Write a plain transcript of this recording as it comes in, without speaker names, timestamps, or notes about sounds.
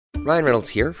Ryan Reynolds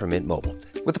here from Mint Mobile.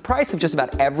 With the price of just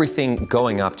about everything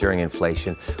going up during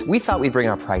inflation, we thought we'd bring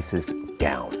our prices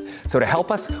down. So to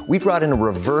help us, we brought in a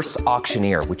reverse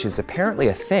auctioneer, which is apparently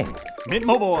a thing. Mint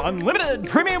Mobile Unlimited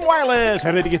Premium Wireless.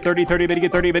 How to get 30, 30, bit to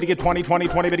get 30, bit to get 20, 20,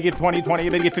 20, bit to get 20, 20,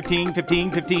 bit to get 15,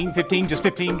 15, 15, 15, just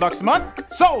 $15 a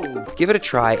month? Sold! Give it a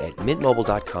try at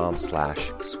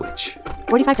mintmobile.com/switch.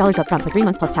 $45 up front for 3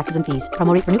 months plus taxes and fees.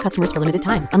 Promo rate for new customers for limited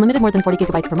time. Unlimited more than 40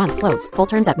 gigabytes per month. Slows full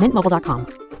terms at mintmobile.com.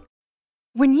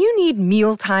 When you need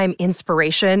mealtime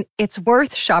inspiration, it's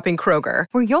worth shopping Kroger,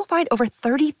 where you'll find over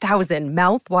 30,000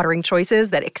 mouth-watering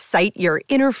choices that excite your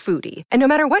inner foodie. And no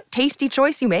matter what tasty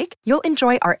choice you make, you'll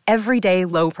enjoy our everyday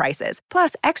low prices,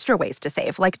 plus extra ways to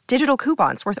save, like digital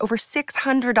coupons worth over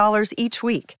 $600 each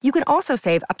week. You can also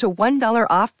save up to $1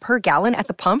 off per gallon at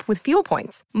the pump with fuel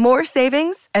points. More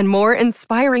savings and more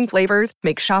inspiring flavors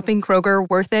make shopping Kroger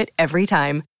worth it every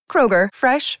time. Kroger,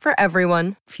 fresh for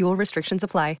everyone. Fuel restrictions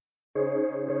apply.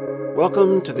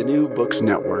 Welcome to the New Books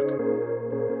Network.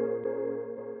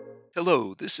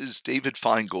 Hello, this is David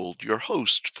Feingold, your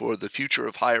host for the Future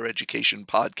of Higher Education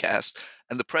podcast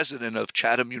and the president of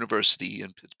Chatham University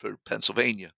in Pittsburgh,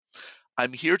 Pennsylvania.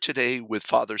 I'm here today with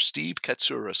Father Steve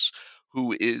Katsouras,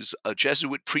 who is a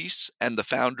Jesuit priest and the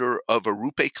founder of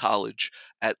Arrupe College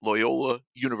at Loyola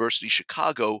University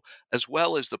Chicago, as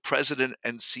well as the president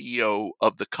and CEO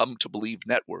of the Come to Believe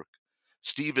Network.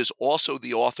 Steve is also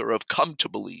the author of Come to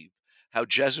Believe: How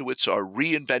Jesuits Are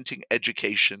Reinventing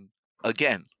Education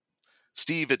Again.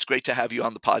 Steve, it's great to have you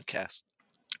on the podcast.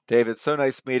 David, so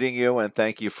nice meeting you, and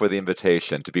thank you for the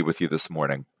invitation to be with you this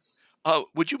morning.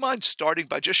 Would you mind starting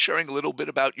by just sharing a little bit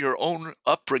about your own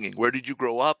upbringing? Where did you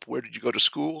grow up? Where did you go to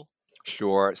school?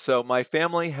 Sure. So my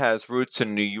family has roots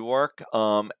in New York,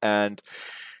 and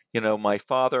my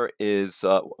father is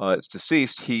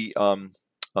deceased. He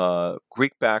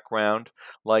Greek background.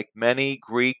 Like many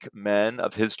Greek men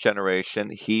of his generation,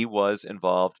 he was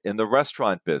involved in the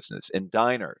restaurant business, in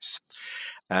diners.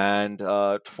 And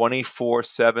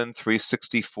 24/7,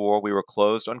 364, we were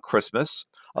closed on Christmas.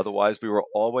 Otherwise, we were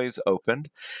always open.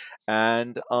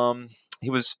 And he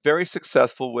was very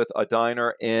successful with a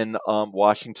diner in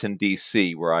Washington,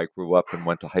 D.C., where I grew up and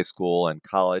went to high school and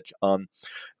college. It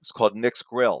was called Nick's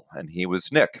Grill, and he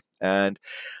was Nick. And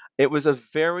it was a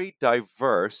very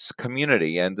diverse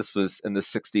community, and this was in the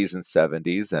 60s and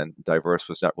 70s, and diverse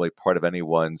was not really part of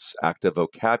anyone's active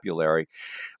vocabulary.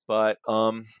 But,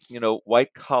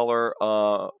 white-collar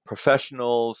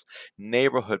professionals,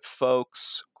 neighborhood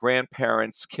folks,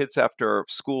 grandparents, kids after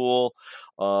school,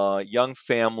 young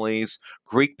families,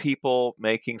 Greek people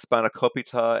making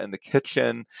spanakopita in the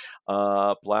kitchen,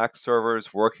 black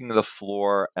servers working the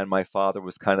floor, and my father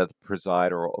was kind of the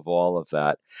presider of all of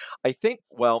that. I think,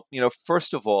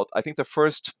 first of all, I think the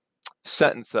first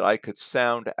sentence that I could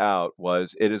sound out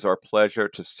was, "It is our pleasure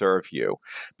to serve you,"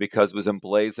 because it was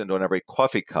emblazoned on every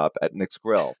coffee cup at Nick's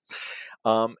Grill.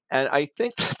 And I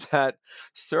think that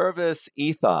service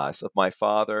ethos of my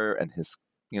father and his,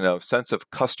 sense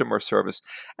of customer service,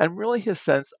 and really his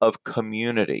sense of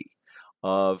community,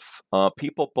 of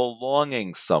people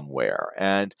belonging somewhere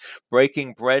and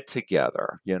breaking bread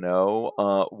together,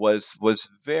 was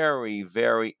very,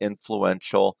 very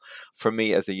influential for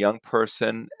me as a young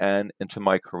person and into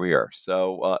my career.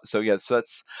 So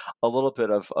that's a little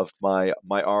bit of my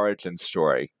origin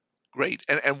story. Great.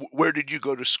 And where did you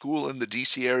go to school in the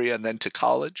D.C. area and then to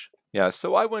college? Yeah,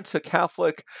 so I went to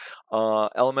Catholic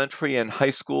elementary and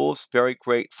high schools. Very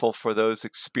grateful for those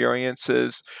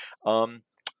experiences.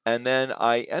 And then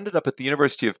I ended up at the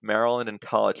University of Maryland in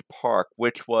College Park,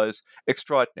 which was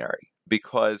extraordinary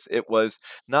because it was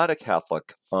not a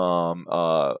Catholic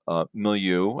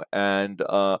milieu, and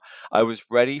I was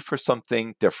ready for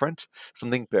something different,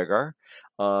 something bigger.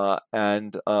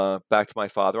 And back to my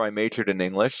father, I majored in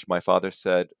English. My father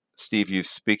said, "Steve, you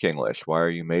speak English. Why are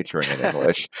you majoring in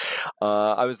English?"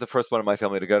 I was the first one in my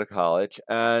family to go to college,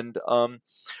 and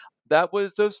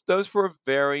those were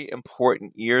very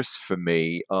important years for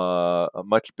me. A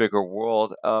much bigger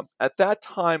world. At that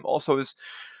time, also, I was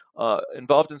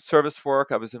involved in service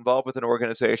work. I was involved with an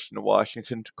organization in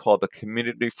Washington called the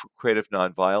Community for Creative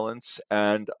Nonviolence,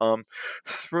 and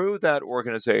through that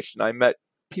organization, I met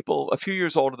people a few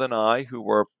years older than I who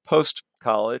were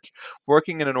post-college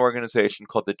working in an organization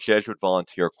called the Jesuit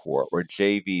Volunteer Corps, or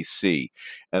JVC.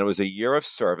 And it was a year of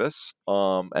service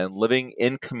and living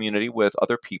in community with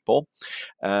other people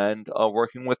and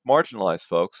working with marginalized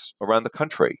folks around the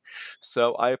country.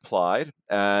 So I applied,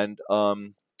 and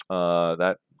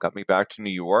that got me back to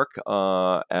New York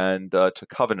and to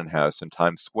Covenant House in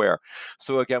Times Square.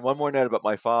 So again, one more note about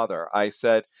my father. I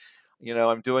said,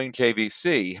 I'm doing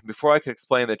JVC. Before I could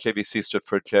explain that JVC stood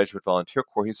for Jesuit Volunteer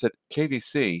Corps, he said,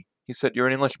 JVC? He said, you're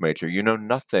an English major. You know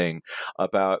nothing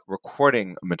about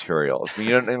recording materials. I mean,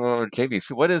 you don't even know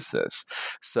JVC. What is this?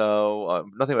 So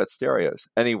nothing about stereos.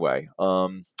 Anyway,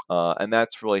 and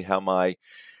that's really how my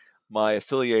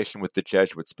affiliation with the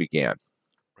Jesuits began.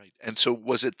 Right. And so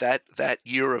was it that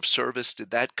year of service,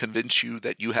 did that convince you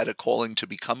that you had a calling to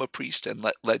become a priest and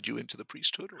led you into the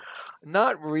priesthood? Or?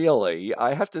 Not really.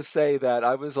 I have to say that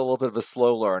I was a little bit of a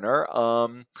slow learner.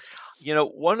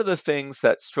 One of the things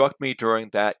that struck me during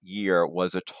that year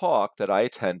was a talk that I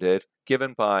attended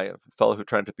given by a fellow who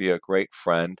turned to be a great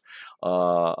friend,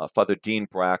 Father Dean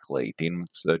Brackley. Dean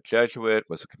was a Jesuit,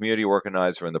 was a community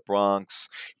organizer in the Bronx.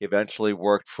 He eventually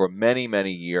worked for many,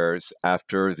 many years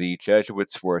after the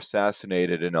Jesuits were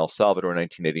assassinated in El Salvador in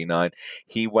 1989.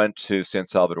 He went to San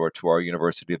Salvador, to our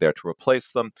university there, to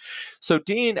replace them. So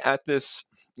Dean, at this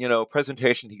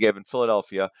presentation he gave in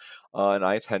Philadelphia, and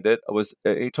I attended,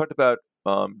 he talked about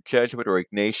Jesuit or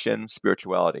Ignatian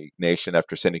spirituality. Ignatian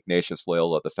after St. Ignatius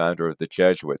Loyola, the founder of the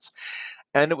Jesuits.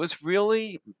 And it was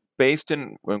really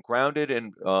grounded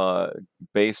in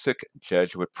basic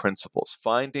Jesuit principles,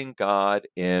 finding God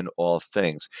in all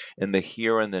things, in the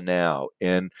here and the now,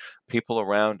 in people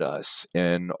around us,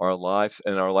 in our life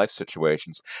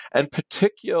situations, and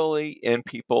particularly in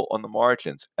people on the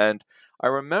margins. And I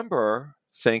remember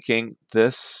thinking,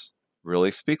 this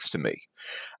really speaks to me.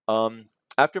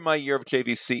 After my year of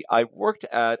JVC, I worked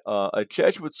at a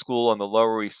Jesuit school on the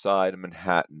Lower East Side of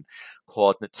Manhattan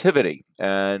called Nativity.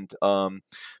 And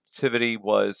Nativity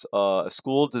was a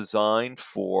school designed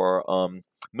for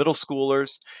middle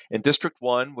schoolers in District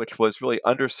 1, which was really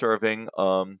underserving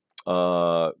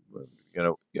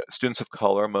students of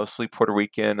color, mostly Puerto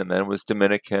Rican, and then was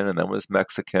Dominican, and then was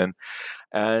Mexican.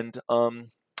 And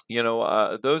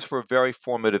those were very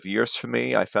formative years for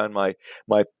me. I found my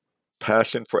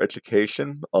passion for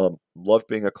education, loved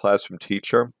being a classroom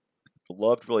teacher,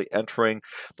 loved really entering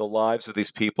the lives of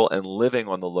these people and living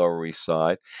on the Lower East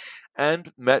Side,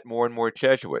 and met more and more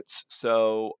Jesuits.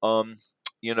 So,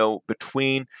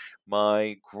 between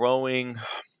my growing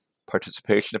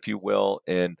participation, if you will,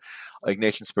 in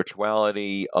Ignatian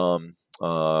spirituality,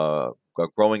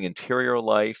 growing interior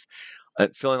life,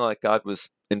 and feeling like God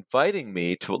was inviting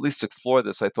me to at least explore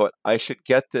this, I thought I should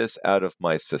get this out of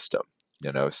my system.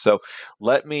 So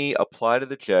let me apply to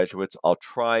the Jesuits. I'll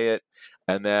try it,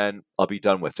 and then I'll be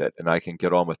done with it, and I can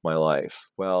get on with my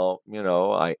life. Well,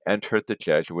 I entered the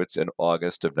Jesuits in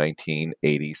August of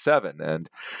 1987, and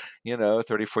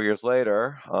 34 years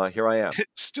later, here I am.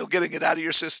 Still getting it out of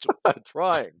your system.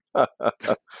 Trying.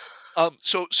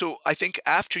 So I think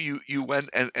after you went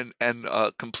and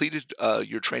completed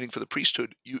your training for the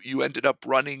priesthood, you ended up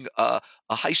running a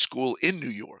high school in New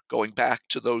York, going back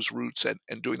to those roots and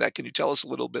doing that. Can you tell us a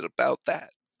little bit about that?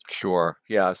 Sure.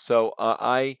 Yeah. So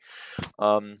I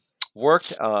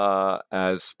worked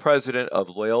as president of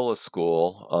Loyola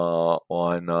School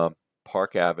on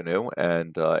Park Avenue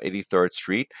and 83rd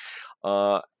Street.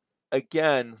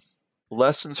 Again,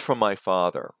 lessons from my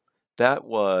father. That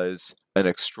was an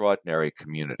extraordinary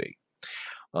community.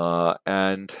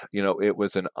 And it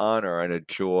was an honor and a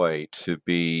joy to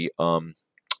be, in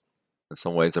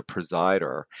some ways, a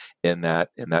presider in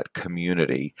that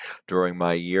community during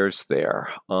my years there.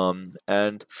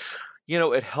 And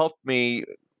it helped me.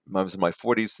 I was in my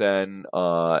 40s then.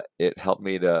 It helped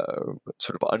me to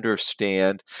sort of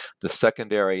understand the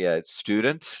secondary ed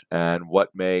student and what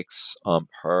makes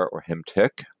her or him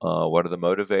tick. What are the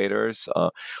motivators?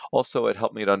 Also, it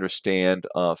helped me to understand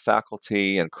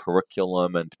faculty and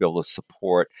curriculum, and to be able to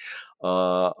support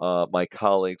my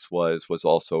colleagues was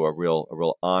also a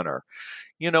real honor.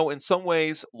 In some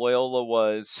ways, Loyola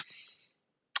was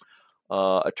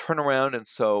a turnaround, and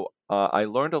so I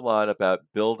learned a lot about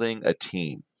building a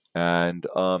team. And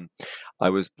I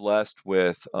was blessed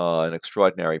with an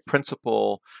extraordinary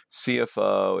principal,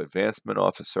 CFO, advancement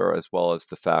officer, as well as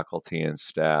the faculty and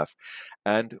staff.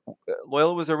 And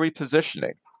Loyola was a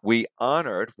repositioning. We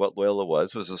honored what Loyola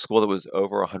was a school that was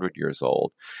over 100 years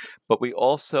old, but we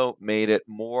also made it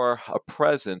more a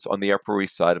presence on the Upper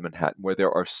East Side of Manhattan, where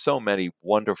there are so many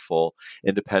wonderful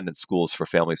independent schools for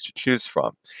families to choose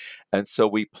from. And so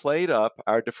we played up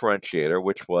our differentiator,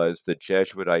 which was the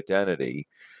Jesuit identity,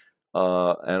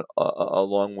 and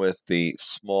along with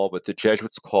what the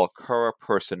Jesuits call cura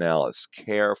personalis,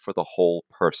 care for the whole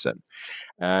person.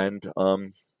 And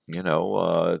the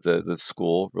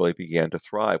school really began to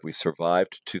thrive. We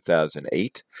survived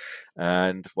 2008,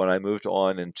 and when I moved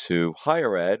on into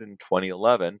higher ed in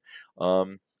 2011,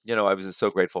 I was just so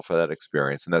grateful for that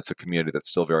experience, and that's a community that's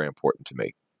still very important to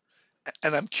me.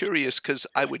 And I'm curious because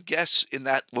I would guess in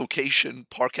that location,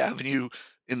 Park Avenue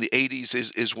in the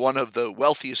 80s is one of the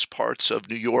wealthiest parts of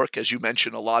New York. As you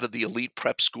mentioned, a lot of the elite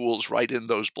prep schools right in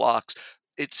those blocks.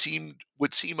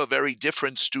 Would seem a very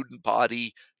different student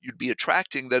body you'd be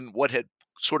attracting than what had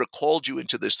sort of called you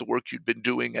into this, the work you'd been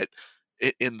doing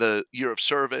in the year of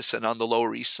service and on the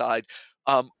Lower East Side.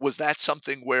 Was that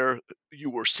something where you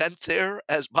were sent there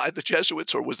as by the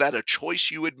Jesuits, or was that a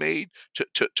choice you had made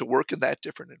to work in that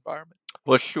different environment?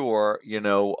 Well, sure. In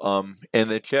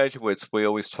the Jesuits, we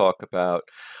always talk about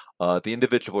the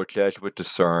individual Jesuit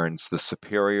discerns, the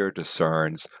superior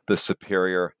discerns, the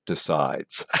superior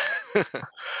decides.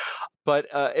 But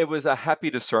it was a happy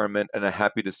discernment and a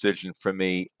happy decision for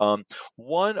me.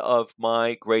 One of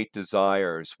my great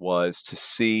desires was to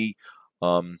see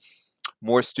um,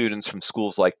 more students from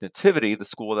schools like Nativity, the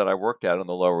school that I worked at on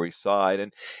the Lower East Side.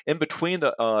 And in between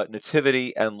the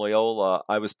Nativity and Loyola,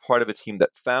 I was part of a team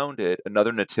that founded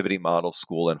another Nativity model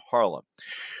school in Harlem.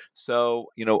 So,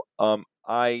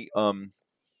 I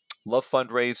love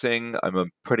fundraising. I'm a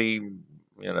pretty,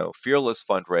 fearless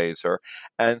fundraiser.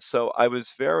 And so I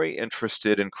was very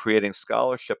interested in creating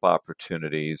scholarship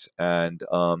opportunities and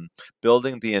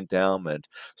building the endowment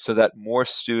so that more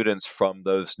students from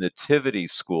those nativity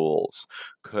schools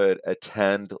could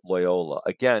attend Loyola.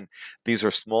 Again, these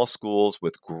are small schools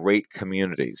with great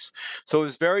communities. So it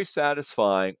was very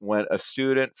satisfying when a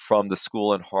student from the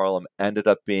school in Harlem ended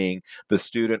up being the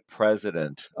student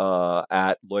president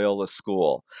at Loyola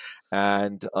School.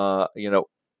 And,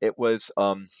 it was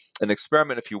an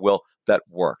experiment, if you will, that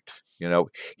worked.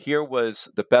 Here was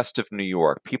the best of New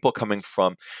York, people coming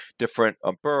from different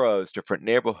boroughs, different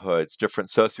neighborhoods, different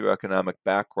socioeconomic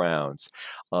backgrounds,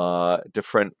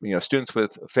 different, students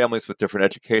with families with different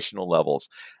educational levels.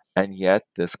 And yet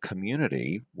this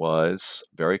community was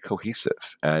very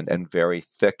cohesive and very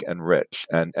thick and rich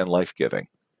and life-giving.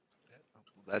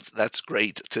 That's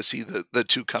great to see the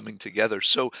two coming together.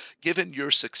 So, given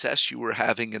your success you were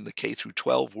having in the K through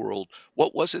 12 world,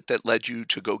 what was it that led you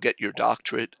to go get your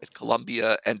doctorate at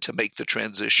Columbia and to make the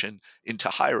transition into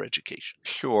higher education?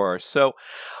 Sure. So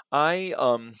I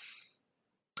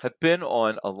have been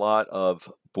on a lot of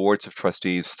boards of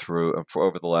trustees for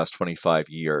over the last 25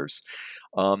 years.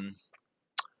 Um,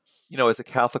 as a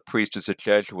Catholic priest, as a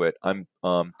Jesuit, I'm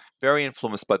very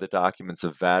influenced by the documents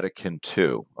of Vatican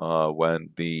II, when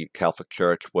the Catholic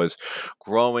Church was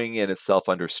growing in its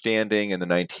self-understanding in the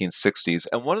 1960s.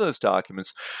 And one of those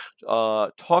documents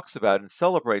talks about and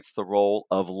celebrates the role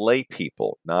of lay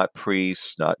people, not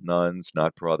priests, not nuns,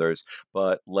 not brothers,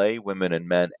 but lay women and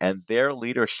men, and their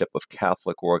leadership of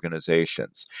Catholic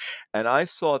organizations. And I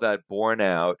saw that borne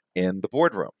out in the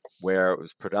boardroom, where it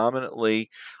was predominantly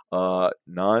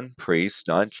non-priests,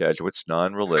 non-Jesuits,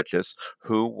 non-religious,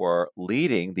 who were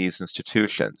leading these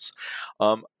institutions.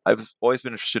 I've always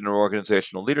been interested in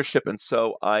organizational leadership, and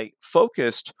so I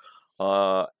focused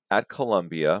at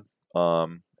Columbia,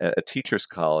 at a teacher's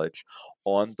college,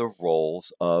 on the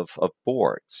roles of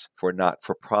boards for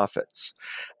not-for-profits.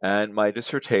 And my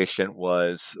dissertation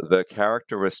was the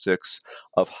characteristics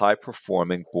of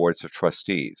high-performing boards of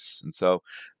trustees. And so,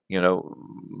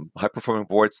 high performing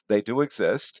boards, they do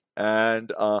exist,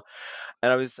 and I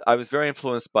was very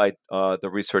influenced by the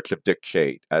research of Dick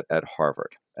Chait at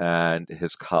Harvard and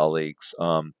his colleagues,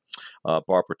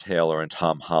 Barbara Taylor and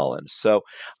Tom Holland. So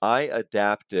I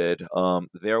adapted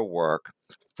their work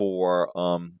for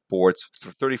boards,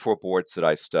 for 34 boards that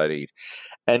I studied,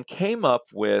 and came up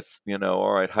with,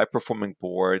 all right, high performing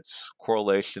boards,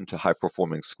 correlation to high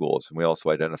performing schools. And we also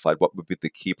identified what would be the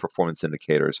key performance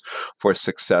indicators for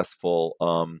successful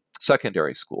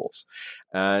secondary schools.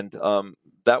 And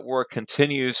that work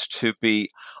continues to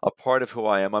be a part of who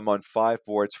I am. I'm on 5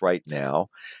 boards right now.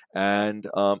 And,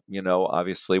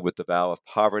 obviously with the vow of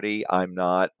poverty, I'm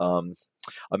not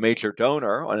a major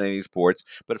donor on any of these boards.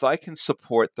 But if I can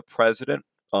support the president,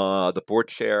 the board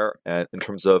chair, and in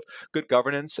terms of good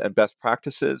governance and best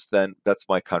practices, then that's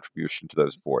my contribution to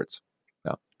those boards.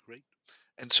 Yeah. Great.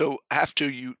 And so after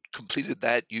you completed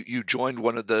that, you joined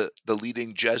one of the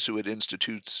leading Jesuit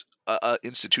institutions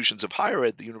of higher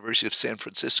ed, the University of San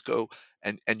Francisco,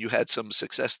 and you had some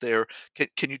success there.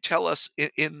 Can you tell us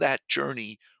in that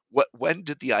journey, when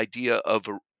did the idea of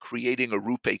creating a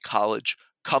Rupe College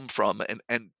come from,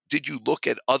 and did you look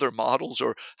at other models,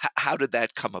 or how did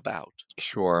that come about?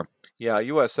 Sure. Yeah,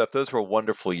 USF, those were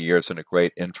wonderful years and a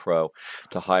great intro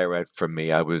to higher ed for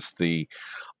me. I was the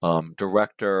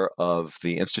director of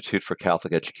the Institute for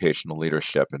Catholic Educational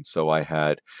Leadership, and so I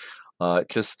had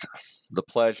just the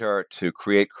pleasure to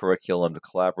create curriculum, to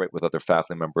collaborate with other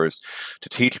faculty members, to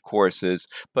teach courses,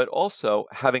 but also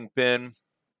having been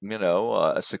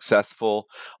a successful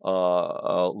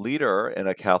leader in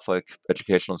a Catholic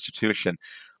educational institution,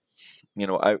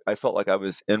 I felt like I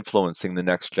was influencing the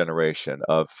next generation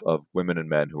of women and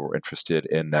men who were interested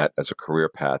in that as a career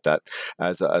path, that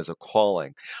as a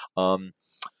calling. Um,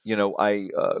 I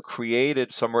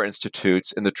created summer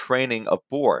institutes in the training of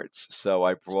boards. So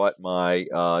I brought my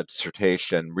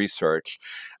dissertation research,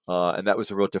 and that was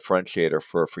a real differentiator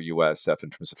for USF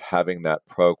in terms of having that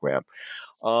program.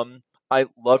 I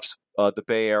loved the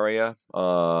Bay Area.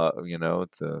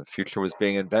 The future was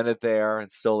being invented there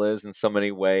and still is in so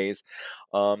many ways.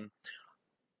 Um,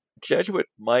 Jesuit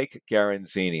Mike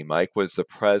Garanzini, Mike was the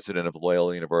president of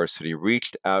Loyola University,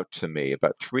 reached out to me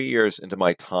about 3 years into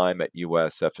my time at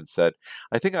USF and said,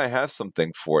 I think I have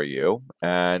something for you.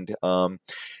 And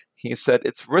he said,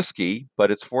 it's risky,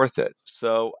 but it's worth it.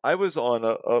 So I was on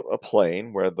a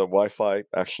plane where the Wi-Fi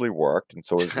actually worked. And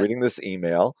so I was reading this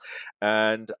email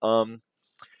and,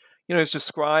 it's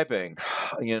describing,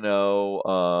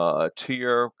 a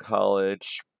two-year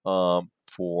college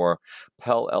for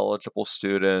Pell eligible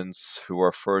students who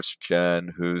are first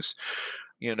gen, whose,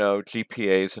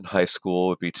 GPAs in high school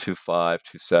would be 2.5,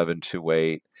 2.7,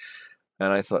 2.8.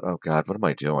 And I thought, oh God, what am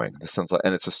I doing? This sounds like,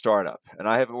 and it's a startup. And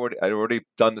I'd already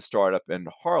done the startup in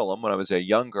Harlem when I was a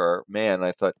younger man.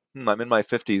 I thought, I'm in my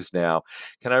 50s now.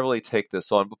 Can I really take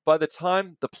this on? But by the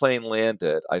time the plane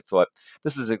landed, I thought,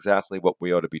 this is exactly what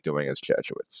we ought to be doing as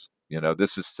Jesuits.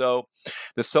 This so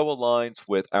aligns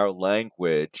with our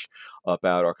language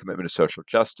about our commitment to social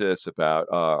justice, about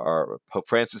our Pope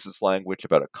Francis's language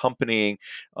about accompanying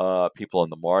people on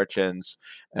the margins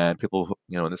and people who,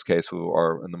 in this case, who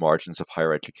are in the margins of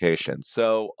higher education.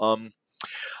 So,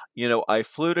 I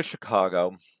flew to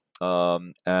Chicago.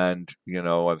 And I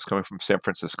was coming from San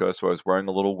Francisco, so I was wearing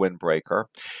a little windbreaker.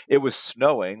 It was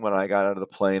snowing when I got out of the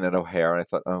plane at O'Hare, and I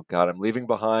thought, oh God, I'm leaving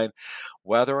behind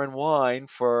weather and wine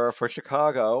for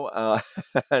Chicago.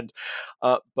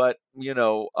 But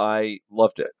I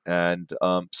loved it, and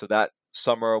so that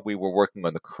summer we were working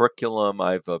on the curriculum.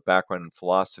 I have a background in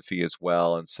philosophy as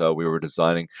well, and so we were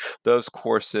designing those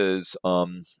courses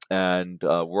and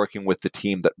working with the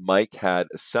team that Mike had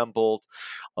assembled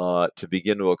to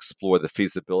begin to explore the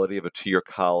feasibility of a two-year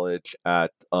college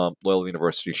at Loyola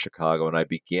University Chicago, and I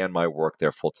began my work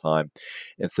there full-time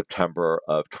in September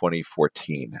of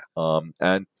 2014.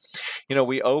 And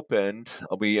we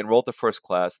enrolled the first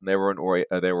class, and they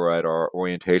were at our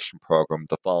orientation program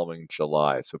the following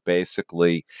July. So basically,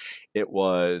 it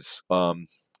was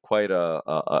quite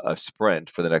a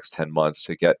sprint for the next 10 months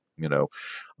to get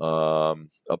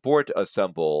a board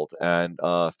assembled and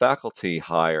faculty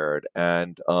hired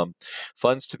and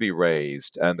funds to be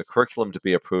raised and the curriculum to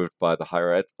be approved by the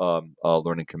Higher Ed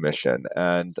Learning Commission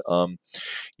and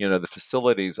the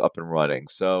facilities up and running.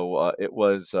 So it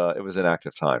was an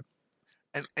active time.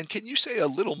 And can you say a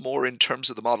little more in terms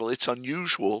of the model? It's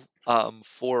unusual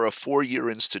for a four-year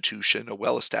institution, a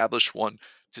well-established one,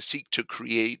 to seek to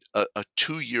create a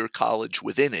two-year college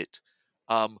within it.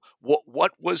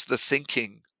 What was the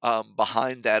thinking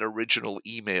behind that original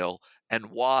email, and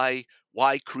why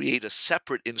create a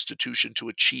separate institution to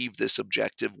achieve this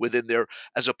objective within there,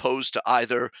 as opposed to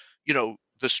either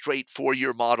the straight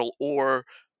four-year model or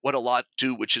what a lot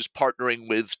do, which is partnering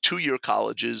with two-year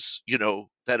colleges,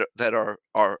 that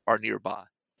are nearby.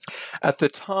 At the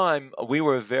time, we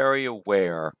were very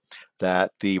aware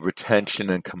that the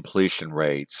retention and completion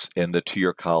rates in the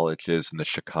two-year colleges in the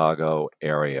Chicago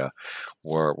area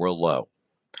were low.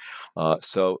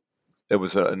 So it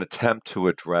was an attempt to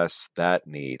address that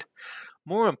need.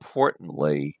 More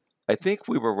importantly, I think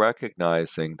we were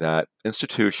recognizing that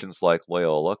institutions like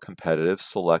Loyola, competitive,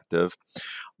 selective,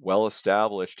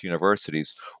 well-established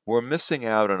universities, were missing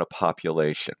out on a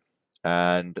population.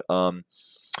 And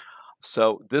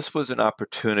so this was an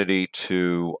opportunity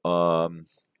to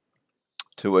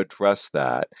address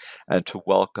that and to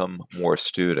welcome more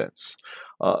students.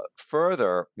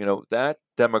 Further, that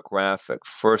demographic,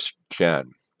 first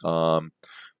gen,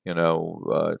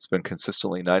 it's been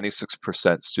consistently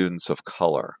 96% students of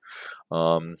color,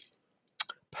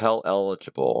 Pell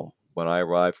eligible. When I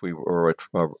arrived, we were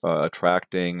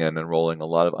attracting and enrolling a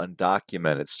lot of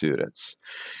undocumented students.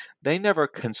 They never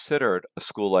considered a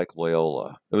school like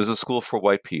Loyola. It was a school for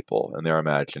white people in their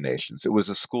imaginations. It was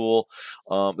a school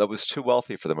that was too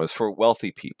wealthy for them. It was for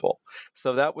wealthy people.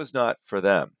 So that was not for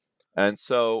them. And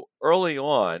so early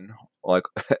on, like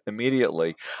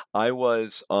immediately, I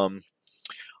was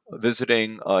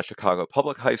visiting Chicago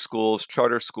public high schools,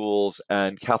 charter schools,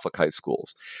 and Catholic high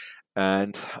schools.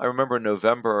 And I remember in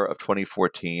November of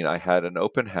 2014, I had an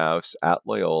open house at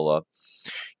Loyola,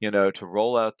 to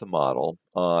roll out the model.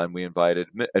 And we invited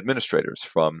administrators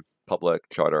from public,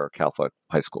 charter, Catholic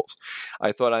high schools.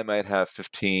 I thought I might have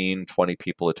 15, 20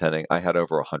 people attending. I had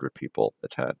over 100 people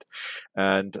attend.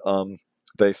 And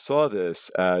they saw this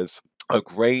as a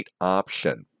great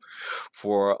option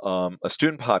for a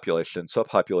student population,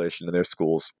 subpopulation in their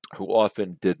schools who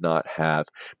often did not have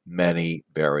many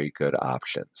very good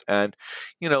options. And,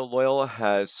 Loyola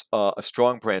has a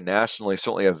strong brand nationally,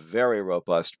 certainly a very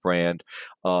robust brand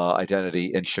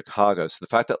identity in Chicago. So the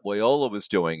fact that Loyola was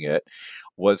doing it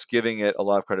was giving it a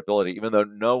lot of credibility, even though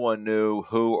no one knew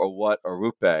who or what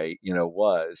Arrupe,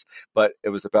 was, but it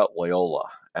was about Loyola.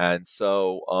 And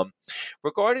so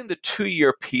regarding the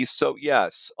 2-year piece, so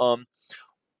yes,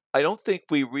 I don't think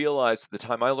we realized at the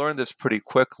time, I learned this pretty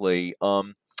quickly,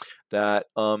 that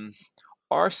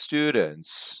our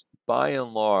students, by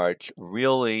and large,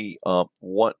 really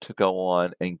want to go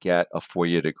on and get a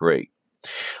 4-year degree.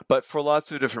 But for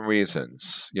lots of different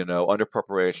reasons, under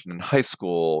preparation in high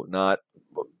school, not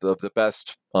the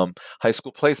best high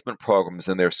school placement programs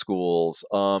in their schools,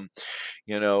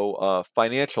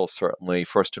 financial, certainly,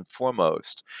 first and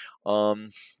foremost,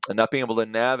 and not being able to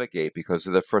navigate because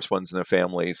they're the first ones in their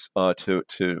families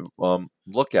to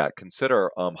look at, consider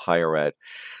higher ed.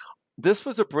 This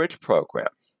was a bridge program.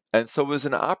 And so it was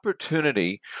an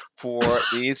opportunity for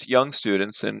these young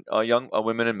students and young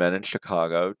women and men in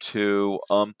Chicago to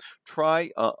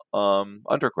try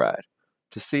undergrad,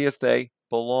 to see if they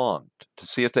belonged, to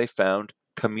see if they found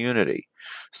community.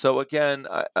 So again,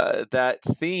 that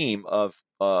theme of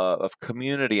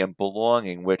community and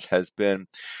belonging, which has been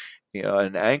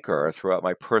an anchor throughout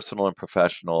my personal and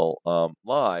professional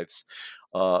lives,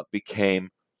 became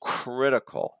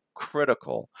critical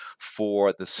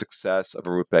for the success of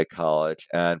Arrupe College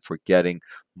and for getting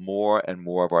more and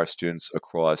more of our students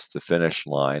across the finish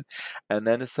line. And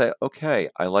then to say, okay,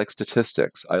 I like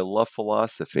statistics. I love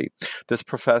philosophy. This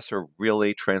professor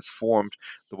really transformed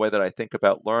the way that I think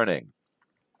about learning.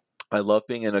 I love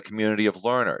being in a community of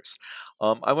learners.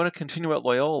 I want to continue at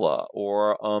Loyola,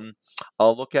 or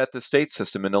I'll look at the state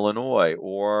system in Illinois,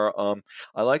 or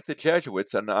I like the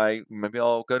Jesuits, and maybe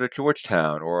I'll go to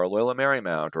Georgetown, or Loyola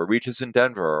Marymount, or Regis in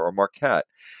Denver, or Marquette,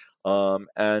 or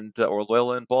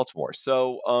Loyola in Baltimore.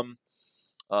 So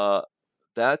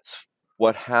that's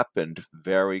what happened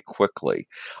very quickly.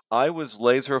 I was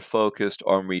laser focused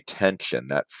on retention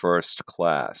that first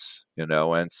class,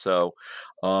 and so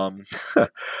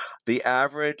the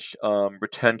average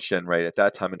retention rate at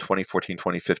that time in 2014,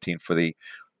 2015 for the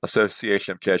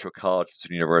Association of Jesuit Colleges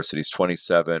and Universities,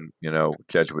 27,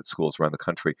 Jesuit schools around the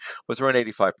country, was around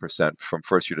 85% from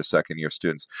first year to second year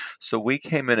students. So we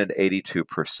came in at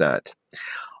 82%.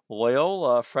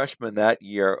 Loyola freshman that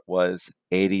year was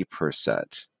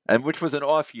 80%. And which was an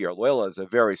off year. Loyola is a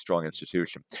very strong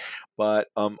institution. But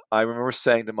I remember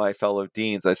saying to my fellow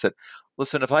deans, I said,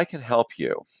 listen, if I can help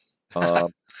you,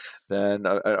 then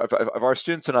if our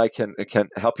students and I can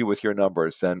help you with your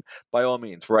numbers, then by all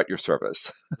means, we're at your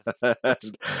service. That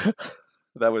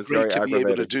was great very to aggravating.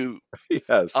 be able to do.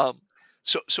 Yes.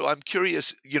 So I'm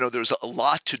curious, there's a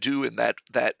lot to do in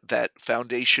that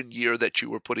foundation year that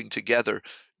you were putting together.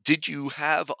 Did you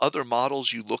have other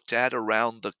models you looked at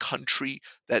around the country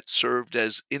that served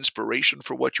as inspiration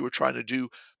for what you were trying to do?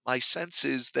 My sense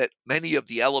is that many of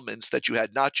the elements that you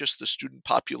had, not just the student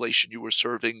population you were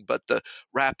serving, but the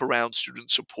wraparound student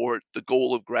support, the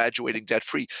goal of graduating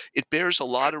debt-free, it bears a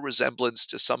lot of resemblance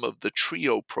to some of the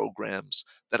TRIO programs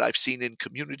that I've seen in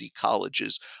community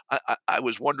colleges. I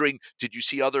was wondering, did you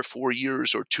see other 4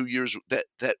 years or 2 years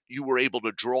that you were able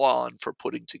to draw on for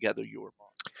putting together your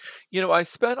model? I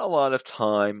spent a lot of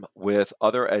time with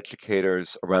other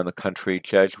educators around the country,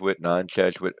 Jesuit,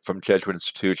 non-Jesuit, from Jesuit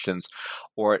institutions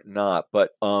or not,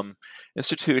 but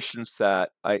institutions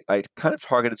that I kind of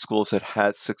targeted schools that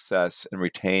had success in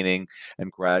retaining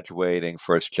and graduating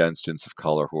first-gen students of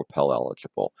color who were Pell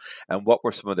eligible, and what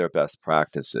were some of their best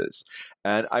practices.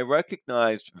 And I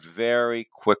recognized very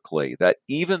quickly that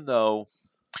even though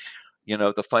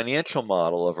the financial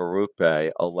model of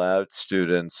Arrupe allowed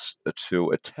students to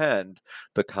attend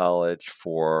the college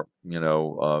for,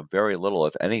 very little,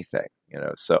 if anything,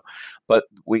 but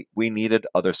we needed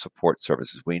other support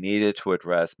services. We needed to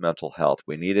address mental health.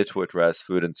 We needed to address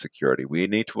food insecurity. We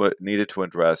needed to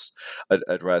address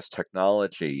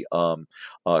technology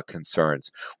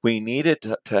concerns. We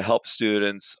needed to help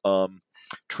students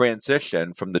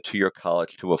transition from the 2-year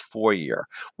college to a 4-year.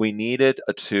 We needed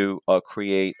to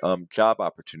create job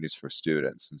opportunities for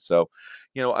students. And so,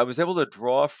 I was able to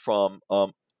draw from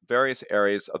various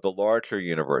areas of the larger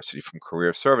university, from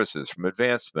career services, from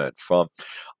advancement, from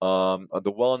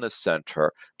the wellness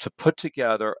center, to put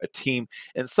together a team.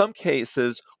 In some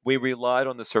cases, we relied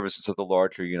on the services of the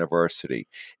larger university.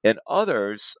 In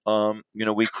others,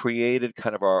 we created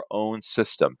kind of our own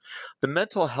system. The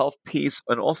mental health piece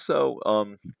and also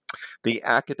the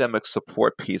academic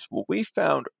support piece, what we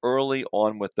found early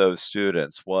on with those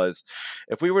students was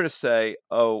if we were to say,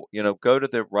 oh, go to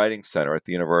the writing center at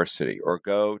the university or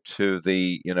go to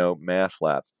the, math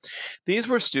lab, these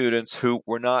were students who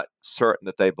were not certain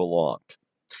that they belonged.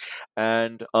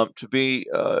 And to be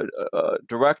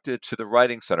directed to the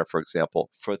writing center, for example,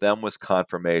 for them was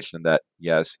confirmation that,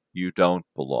 yes, you don't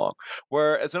belong.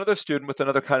 Whereas another student with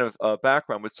another kind of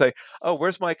background would say, oh,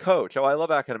 where's my coach? Oh, I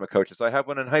love academic coaches. I have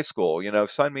one in high school.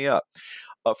 Sign me up.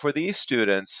 For these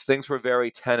students, things were very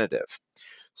tentative.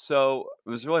 So it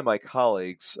was really my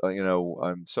colleagues.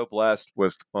 I'm so blessed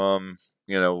with the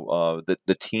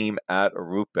team at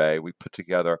Arrupe. We put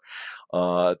together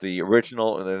the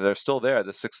original, and they're still there,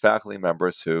 the 6 faculty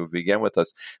members who began with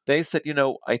us. They said,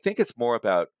 I think it's more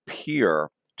about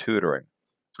peer tutoring.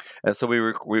 And so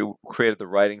we created the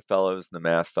writing fellows and the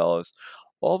math fellows.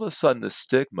 All of a sudden, the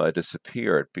stigma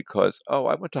disappeared because, oh,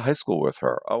 I went to high school with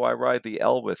her. Oh, I ride the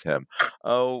L with him.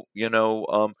 Oh,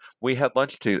 we had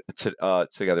lunch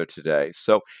together today.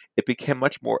 So it became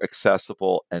much more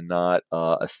accessible and not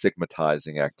a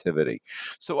stigmatizing activity.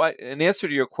 So in answer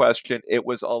to your question, it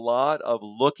was a lot of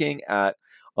looking at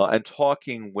and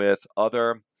talking with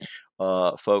other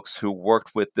folks who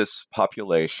worked with this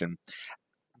population.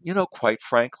 Quite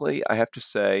frankly, I have to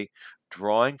say,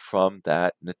 drawing from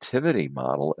that nativity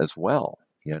model as well.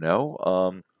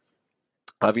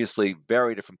 Obviously,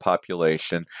 very different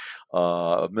population,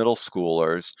 middle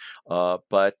schoolers,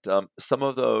 but some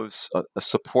of those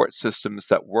support systems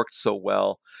that worked so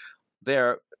well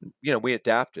there, we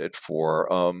adapted for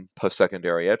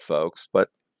post-secondary ed folks, but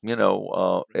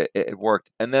it worked.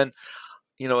 And then,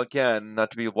 again,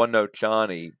 not to be one-note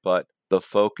Johnny, but the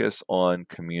focus on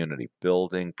community,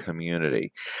 building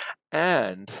community,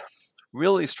 and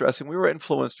really stressing. We were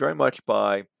influenced very much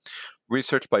by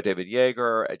research by David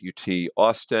Yeager at UT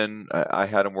Austin. I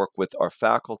had him work with our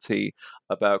faculty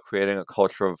about creating a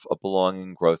culture of a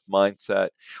belonging growth mindset.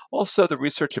 Also, the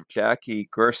research of Jackie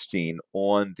Gerstein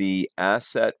on the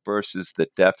asset versus the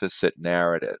deficit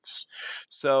narratives.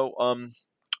 So,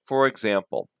 for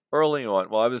example, early on,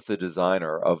 I was the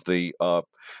designer of the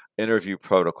interview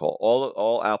protocol.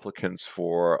 All applicants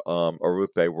for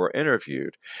Arrupe were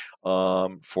interviewed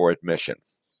for admission.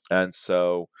 And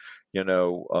so,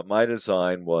 my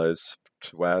design was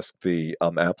to ask the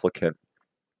applicant,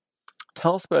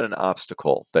 tell us about an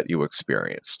obstacle that you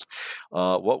experienced.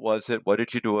 What was it? What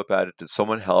did you do about it? Did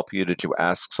someone help you? Did you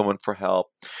ask someone for help?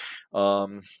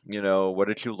 What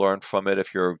did you learn from it?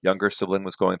 If your younger sibling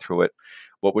was going through it,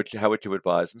 how would you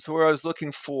advise? And so where I was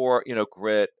looking for,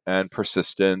 grit and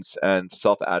persistence and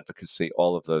self-advocacy,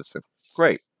 all of those things.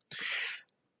 Great.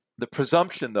 The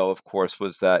presumption, though, of course,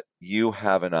 was that you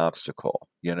have an obstacle.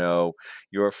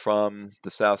 You're from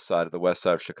the south side of the west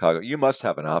side of Chicago. You must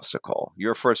have an obstacle.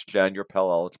 You're first gen, you're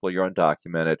Pell eligible, you're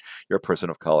undocumented, you're a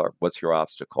person of color. What's your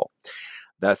obstacle?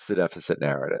 That's the deficit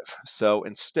narrative. So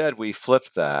instead, we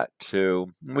flipped that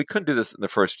to, we couldn't do this in the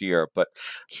first year, but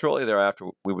shortly thereafter,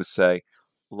 we would say,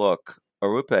 look,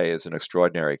 Arrupe is an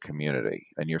extraordinary community.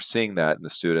 And you're seeing that in the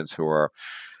students who are,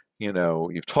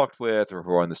 you've talked with or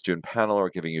who are on the student panel or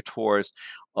giving you tours.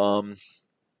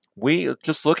 We,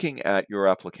 just looking at your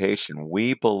application,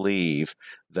 we believe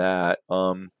that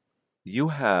you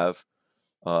have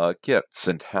gifts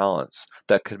and talents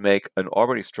that could make an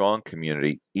already strong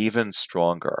community even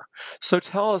stronger. So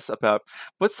tell us about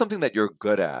what's something that you're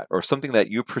good at or something that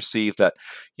you perceive that,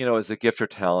 as a gift or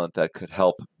talent that could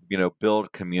help,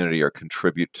 build community or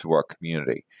contribute to our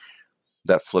community.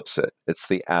 That flips it. It's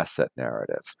the asset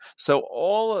narrative. So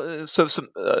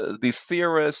these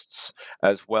theorists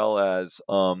as well as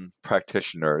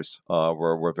practitioners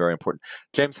were very important.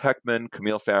 James Heckman,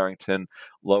 Camille Farrington,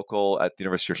 local at the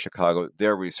University of Chicago,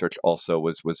 their research also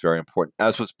was very important,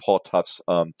 as was Paul Tuff's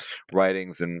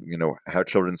writings and how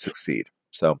children succeed.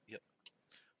 So, yep.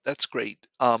 That's great.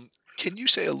 Can you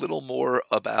say a little more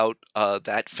about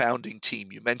that founding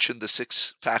team? You mentioned the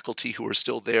 6 faculty who are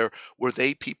still there. Were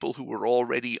they people who were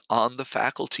already on the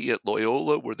faculty at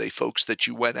Loyola? Were they folks that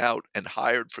you went out and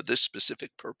hired for this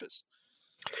specific purpose?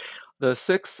 The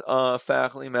 6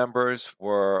 faculty members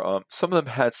were, some of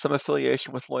them had some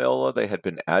affiliation with Loyola. They had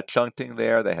been adjuncting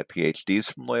there. They had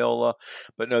PhDs from Loyola.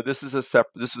 But no,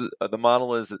 the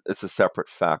model is it's a separate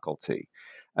faculty.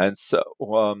 And so,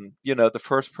 the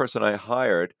first person I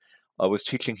hired was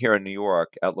teaching here in New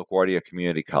York at LaGuardia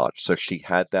Community College. So she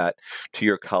had that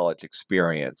two-year college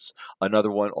experience.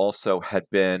 Another one also had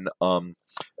been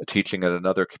teaching at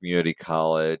another community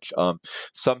college.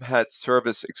 Some had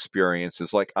service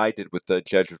experiences like I did with the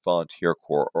Jesuit Volunteer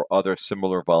Corps or other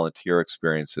similar volunteer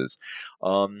experiences.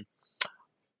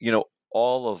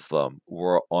 All of them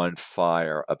were on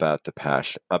fire about the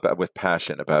passion, about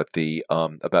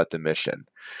the mission.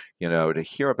 To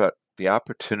hear about the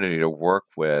opportunity to work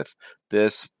with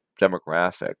this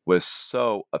demographic was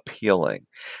so appealing.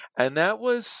 And that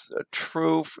was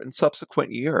true in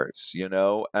subsequent years,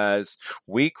 as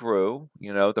we grew.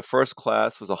 The first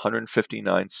class was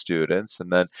 159 students,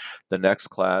 and then the next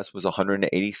class was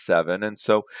 187. And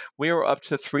so we were up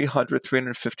to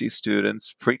 350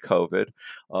 students pre-COVID,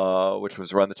 which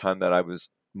was around the time that I was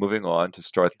moving on to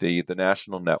start the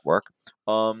national network.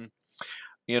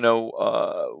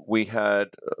 We had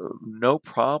no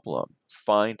problem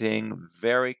finding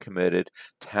very committed,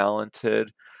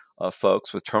 talented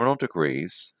folks with terminal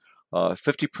degrees.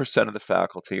 50% of the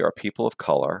faculty are people of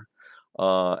color.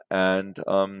 And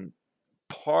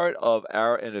part of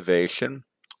our innovation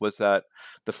was that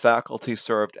the faculty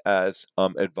served as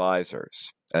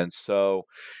advisors. And so,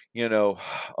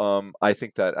 I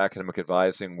think that academic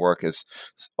advising work is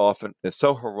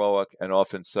so heroic and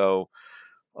often so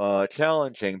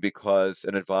challenging because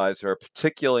an advisor,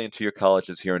 particularly in two-year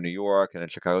colleges here in New York and in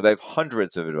Chicago, they have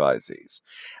hundreds of advisees.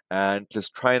 And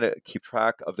just trying to keep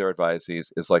track of their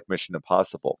advisees is like mission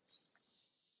impossible.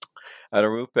 At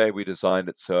Arrupe, we designed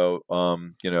it so,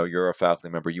 you're a faculty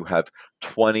member, you have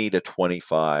 20 to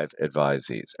 25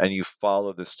 advisees, and you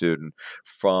follow the student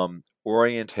from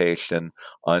orientation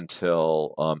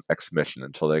until exmission,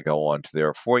 until they go on to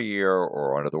their 4-year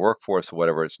or onto the workforce or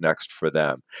whatever is next for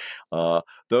them.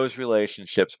 Those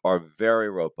relationships are very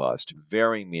robust,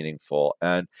 very meaningful,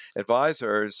 and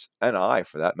advisors, and I,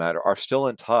 for that matter, are still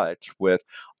in touch with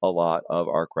a lot of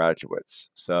our graduates.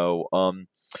 So,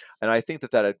 and I think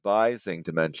that advising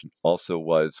dimension also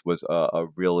was a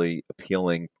really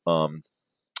appealing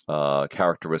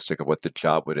characteristic of what the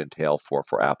job would entail for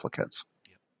applicants.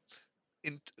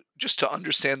 Just to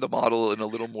understand the model in a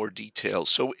little more detail,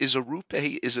 so is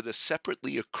it a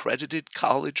separately accredited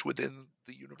college within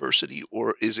the university,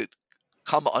 or is it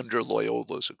come under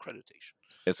Loyola's accreditation?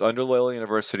 It's under Loyola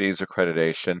University's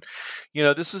accreditation.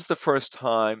 This was the first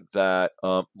time that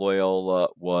Loyola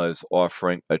was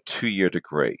offering a 2-year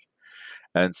degree.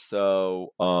 And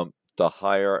so the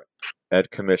Higher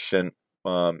Ed Commission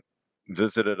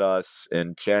visited us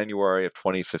in January of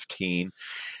 2015.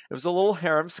 It was a little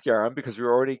harem-scarum because we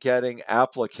were already getting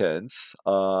applicants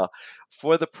for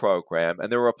the program,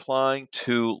 and they were applying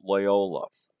to Loyola.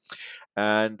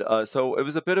 And so it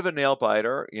was a bit of a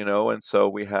nail-biter, and so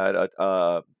we had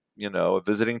a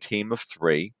visiting team of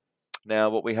 3. Now,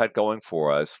 what we had going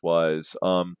for us was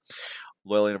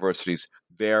Loyola University's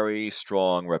very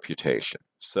strong reputation.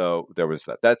 So there was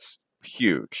that. That's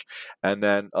huge. And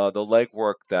then the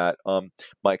legwork that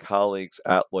my colleagues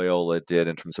at Loyola did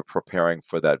in terms of preparing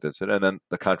for that visit, and then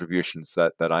the contributions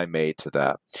that I made to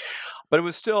that. But it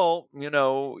was still, you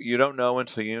don't know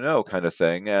until you know kind of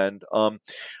thing. And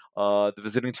the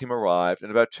visiting team arrived,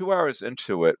 and about 2 hours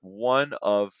into it, one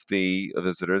of the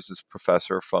visitors, this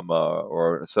professor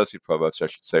or an associate provost, I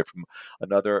should say, from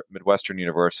another Midwestern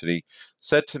university,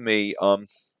 said to me,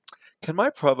 can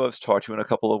my provost talk to you in a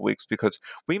couple of weeks? Because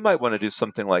we might want to do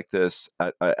something like this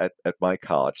at my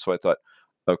college. So I thought,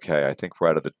 okay, I think we're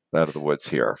out of the woods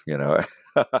here.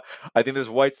 I think there's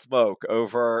white smoke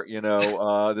over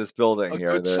this building here.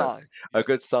 Good sign. A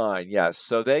good sign, yes.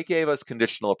 So they gave us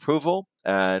conditional approval,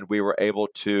 and we were able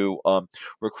to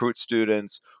recruit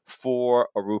students for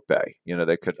Arrupe.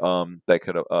 They could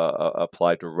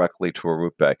apply directly to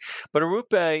Arrupe. But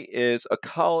Arrupe is a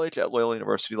college at Loyola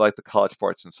University, like the College of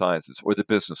Arts and Sciences, or the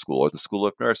Business School, or the School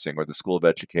of Nursing, or the School of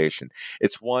Education.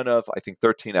 It's one of, I think,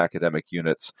 13 academic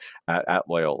units at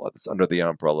Loyola. It's under the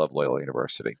umbrella of Loyola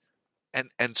University.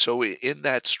 And so in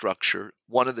that structure,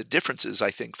 one of the differences,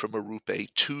 I think, from Arrupe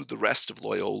to the rest of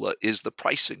Loyola is the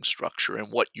pricing structure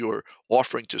and what you're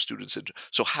offering to students.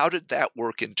 So how did that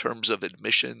work in terms of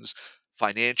admissions,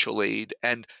 financial aid,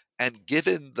 and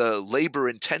given the labor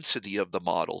intensity of the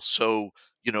model? So,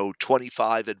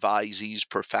 25 advisees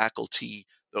per faculty,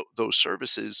 those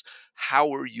services,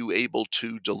 how are you able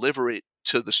to deliver it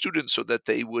to the students so that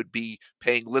they would be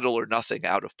paying little or nothing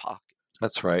out of pocket?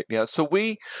 That's right. Yeah. So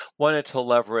we wanted to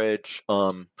leverage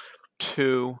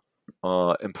 2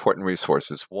 important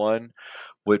resources. One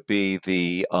would be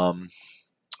the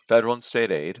federal and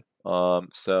state aid,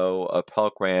 So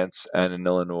Pell Grants, and in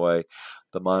Illinois,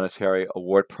 the Monetary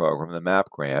Award Program, the MAP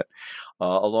grant,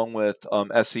 along with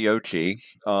SEOG.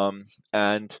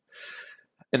 And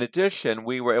in addition,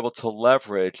 we were able to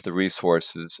leverage the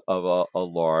resources of a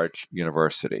large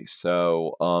university.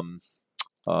 So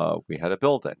we had a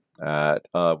building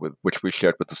which we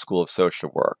shared with the School of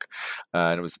Social Work,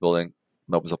 and it was a building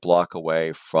that was a block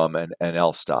away from an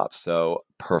L stop, so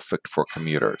perfect for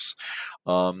commuters.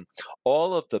 All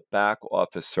of the back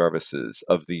office services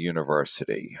of the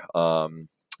university,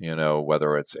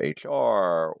 whether it's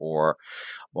HR or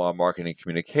marketing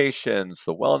communications,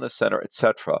 the wellness center,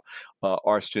 etc.,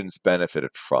 our students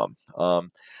benefited from.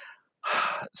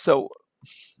 So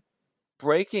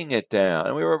breaking it down,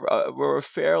 and we were a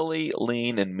fairly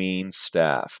lean and mean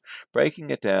staff.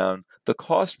 Breaking it down, the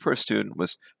cost per student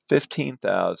was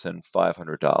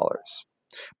 $15,500.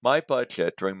 My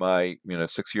budget during my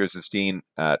 6 years as dean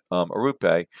at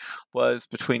Arrupe was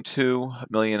between $2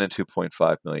 million and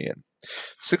 $2.5 million.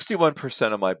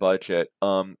 61% of my budget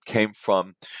came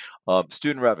from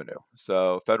student revenue,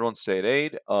 so federal and state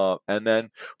aid, and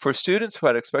then for students who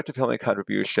had expected family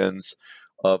contributions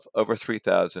of over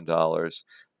 $3,000,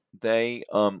 they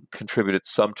contributed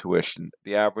some tuition.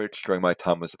 The average during my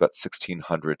time was about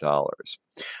 $1,600.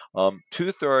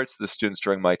 2/3 of the students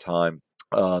during my time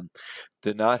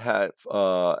did not have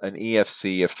an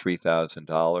EFC of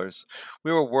 $3,000.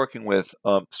 We were working with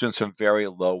students from very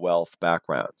low wealth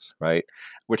backgrounds, right,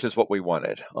 which is what we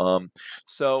wanted.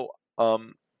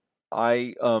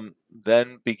 I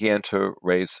then began to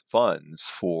raise funds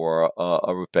for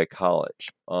Arrupe College.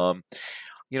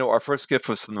 Our first gift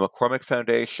was from the McCormick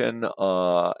Foundation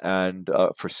and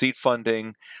for seed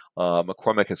funding.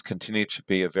 McCormick has continued to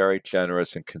be a very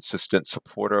generous and consistent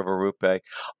supporter of Arrupe.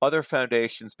 Other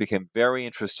foundations became very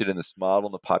interested in this model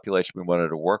and the population we wanted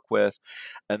to work with.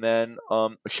 And then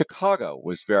Chicago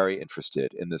was very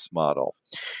interested in this model.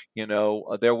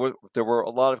 There were a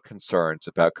lot of concerns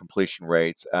about completion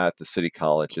rates at the city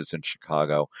colleges in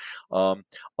Chicago. A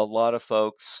lot of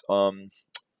folks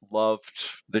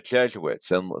loved the Jesuits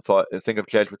and think of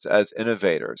Jesuits as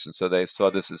innovators. And so they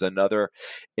saw this as another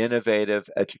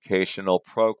innovative educational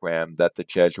program that the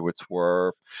Jesuits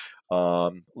were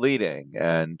leading.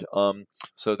 And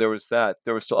so there was that.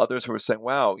 There were still others who were saying,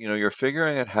 wow, you're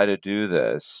figuring out how to do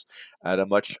this at a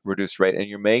much reduced rate, and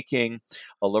you're making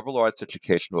a liberal arts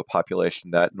education to a population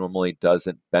that normally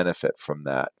doesn't benefit from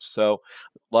that. So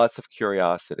lots of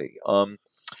curiosity.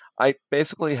 I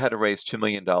basically had to raise $2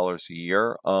 million a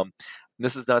year.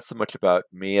 This is not so much about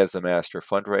me as a master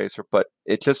fundraiser, but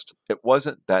it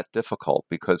wasn't that difficult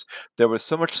because there was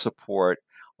so much support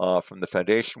from the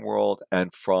foundation world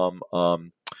and from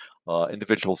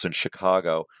individuals in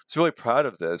Chicago. I was really proud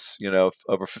of this.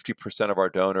 Over 50% of our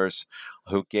donors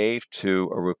who gave to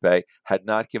Arrupe had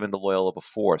not given to Loyola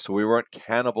before, so we weren't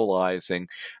cannibalizing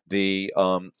the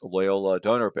Loyola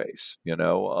donor base.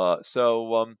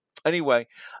 Anyway,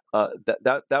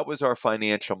 that was our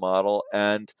financial model,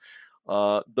 and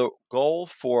the goal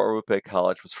for Arrupe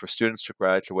College was for students to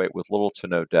graduate with little to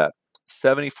no debt.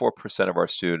 74% of our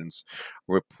students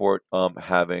report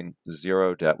having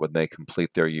zero debt when they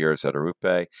complete their years at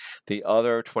Arrupe. The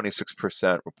other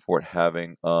 26% report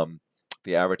having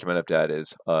the average amount of debt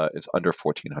is under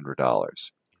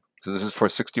 $1,400. So this is for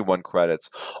 61 credits,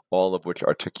 all of which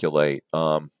articulate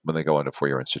when they go into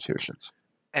four-year institutions.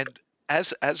 And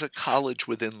as a college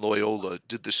within Loyola,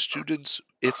 did the students,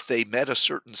 if they met a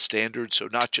certain standard, so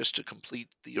not just to complete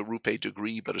the Arrupe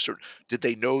degree, but did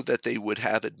they know that they would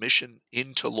have admission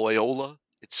into Loyola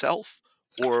itself,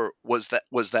 or was that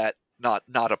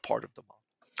not a part of the model?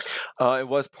 It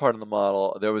was part of the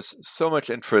model. There was so much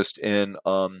interest in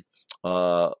from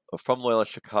Loyola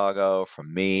Chicago,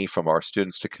 from me, from our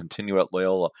students to continue at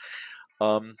Loyola.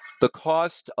 The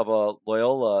cost of a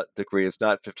Loyola degree is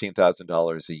not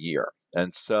 $15,000 a year.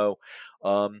 And so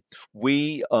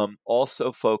we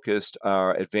also focused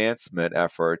our advancement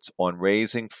efforts on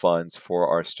raising funds for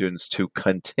our students to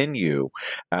continue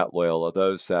at Loyola,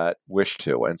 those that wish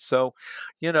to. And so,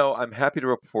 I'm happy to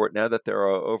report now that there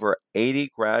are over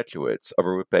 80 graduates of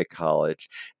Arrupe College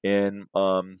in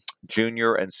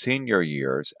junior and senior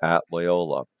years at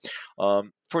Loyola.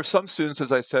 For some students,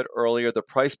 as I said earlier, the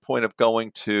price point of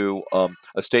going to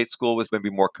a state school was maybe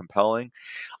more compelling.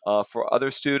 For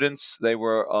other students, they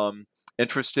were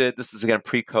interested. This is again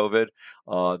pre-COVID.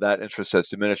 That interest has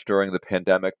diminished during the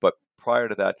pandemic, but prior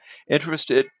to that,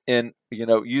 interested in,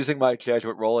 using my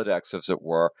Jesuit Rolodex, as it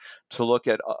were, to look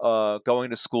at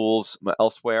going to schools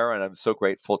elsewhere. And I'm so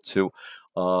grateful to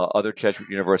other Jesuit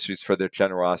universities for their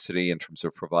generosity in terms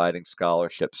of providing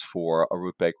scholarships for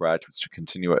Arrupe graduates to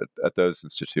continue at those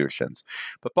institutions.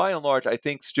 But by and large, I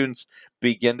think students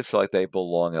begin to feel like they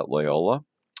belong at Loyola,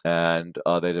 and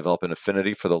they develop an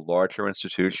affinity for the larger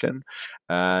institution,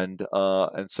 and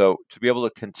so to be able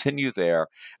to continue there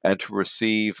and to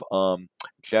receive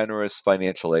generous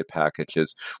financial aid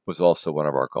packages was also one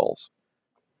of our goals.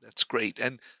 That's great.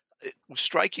 And it was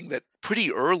striking that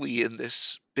pretty early in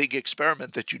this big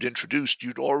experiment that you'd introduced,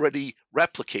 you'd already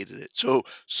replicated it. So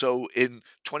in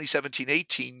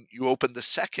 2017-18, you opened the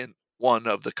second one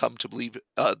of the Come to Believe,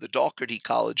 the Dougherty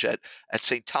College at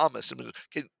St. Thomas. I mean,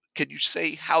 can you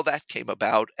say how that came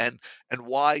about, and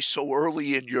why so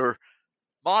early in your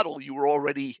model you were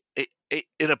already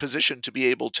in a position to be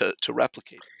able to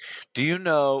replicate? Do you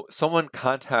know, someone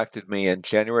contacted me in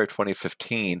January of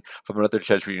 2015 from another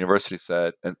Jesuit university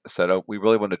said, "Oh, we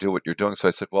really want to do what you're doing." So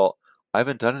I said, "Well, I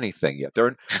haven't done anything yet.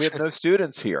 We have no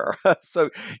students here,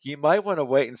 so you might want to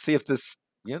wait and see if this,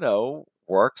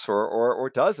 works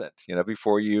or doesn't,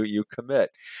 before you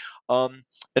commit."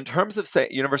 In terms of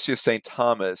University of St.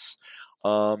 Thomas,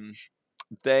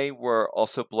 they were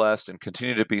also blessed and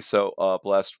continue to be so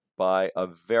blessed by a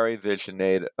very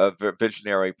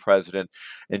visionary president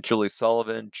in Julie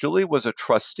Sullivan. Julie was a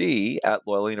trustee at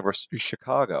Loyola University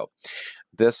Chicago.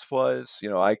 This was,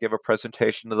 I gave a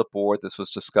presentation to the board. This was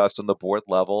discussed on the board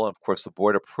level. And of course, the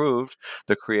board approved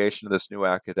the creation of this new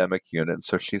academic unit. And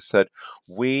so she said,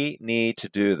 we need to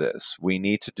do this. We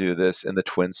need to do this in the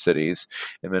Twin Cities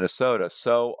in Minnesota.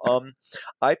 So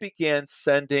I began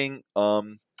sending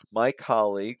my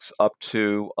colleagues up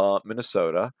to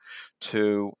Minnesota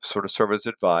to sort of serve as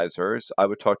advisors. I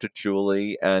would talk to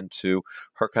Julie and to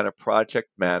her kind of project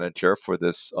manager for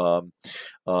this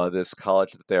this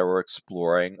college that they were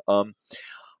exploring.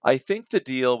 I think the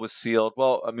deal was sealed.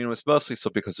 Well, I mean, it was mostly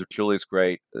so because of Julie's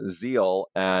great zeal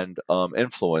and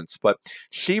influence, but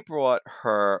she brought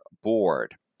her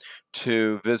board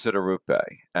to visit Arrupe,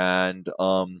 and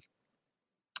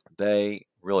they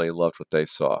really loved what they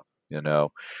saw,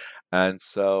 And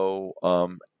so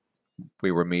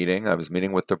we were meeting. I was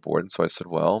meeting with their board, and so I said,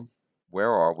 well,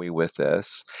 where are we with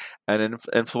this? And an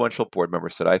influential board member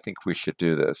said, I think we should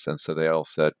do this. And so they all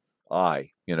said,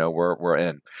 we're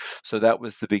in. So that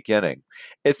was the beginning.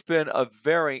 It's been a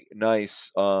very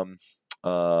nice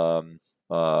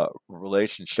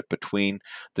relationship between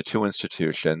the two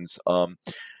institutions.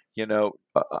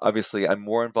 Obviously, I'm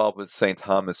more involved with St.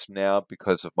 Thomas now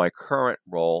because of my current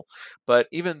role. But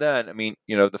even then, I mean,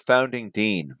 the founding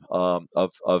dean of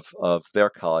their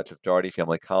college, of Dougherty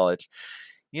Family College,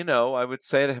 I would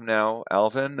say to him now,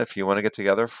 Alvin, if you want to get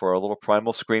together for a little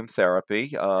primal scream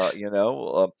therapy, let's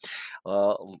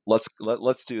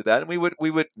do that. And we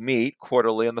would meet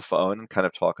quarterly on the phone and kind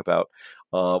of talk about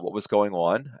what was going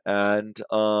on, and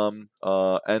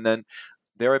then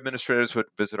their administrators would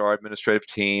visit our administrative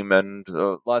team, and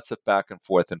lots of back and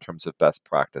forth in terms of best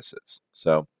practices.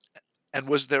 So, and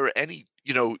was there any,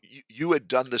 you had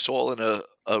done this all in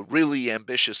a really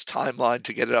ambitious timeline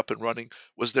to get it up and running.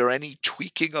 Was there any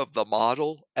tweaking of the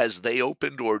model as they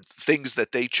opened, or things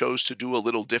that they chose to do a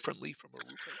little differently from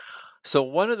Arrupe? So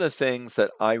one of the things that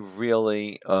I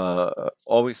really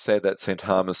always say that St.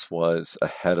 Thomas was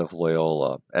ahead of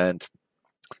Loyola, and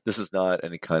this is not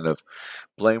any kind of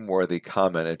blameworthy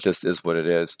comment, it just is what it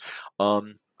is.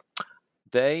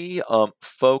 They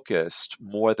focused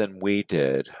more than we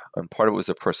did, and part of it was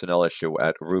a personnel issue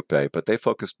at Arrupe, but they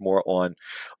focused more on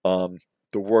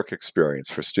the work experience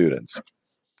for students.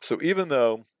 So even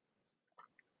though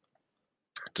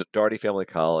Dougherty Family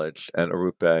College and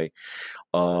Arrupe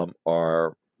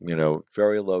are,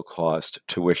 very low cost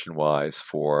tuition-wise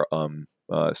for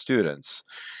students,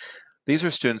 these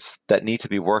are students that need to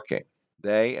be working.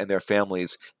 They and their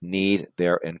families need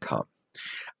their income.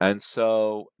 And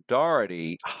so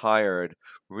Dougherty hired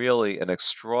really an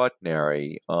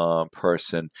extraordinary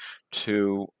person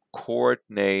to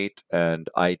coordinate and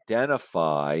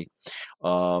identify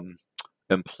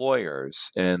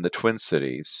employers in the Twin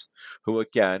Cities who,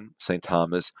 again, St.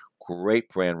 Thomas, great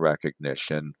brand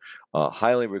recognition,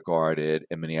 highly regarded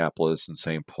in Minneapolis and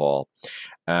St. Paul,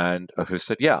 and who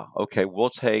said, yeah, okay,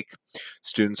 we'll take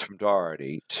students from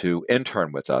Dougherty to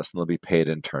intern with us, and they'll be paid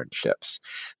internships.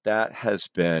 That has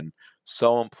been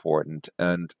so important.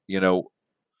 And,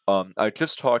 I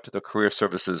just talked to the career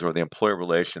services or the employee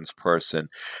relations person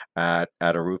at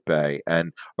Arrupe,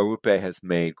 and Arrupe has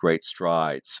made great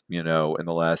strides, in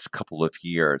the last couple of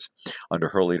years under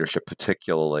her leadership,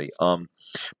 particularly.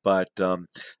 But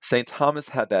St. Thomas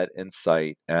had that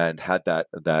insight and had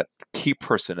that key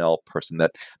personnel person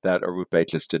that Arrupe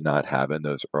just did not have in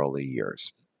those early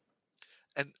years.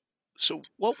 And so,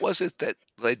 what was it that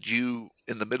led you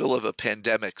in the middle of a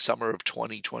pandemic, summer of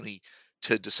 2020,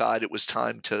 to decide it was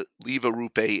time to leave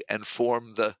Arrupe and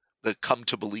form the Come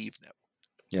to Believe network?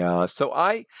 Yeah. So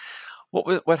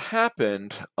what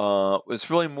happened was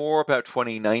really more about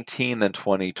 2019 than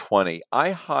 2020.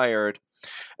 I hired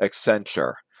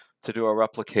Accenture to do a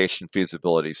replication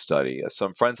feasibility study.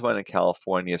 Some friends of mine in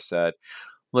California said,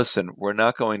 "Listen, we're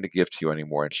not going to give to you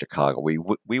anymore in Chicago.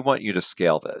 We want you to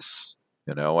scale this,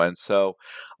 and so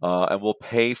and we'll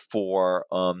pay for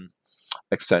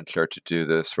Accenture to do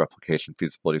this replication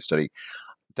feasibility study."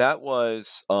 That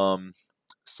was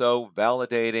so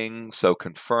validating, so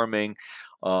confirming.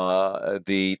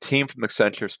 The team from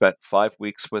Accenture spent 5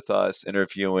 weeks with us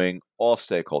interviewing all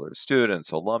stakeholders,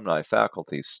 students, alumni,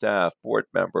 faculty, staff, board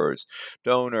members,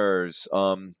 donors,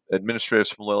 administrators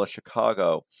from Loyola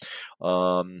Chicago.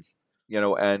 And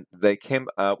they came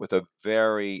out with a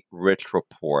very rich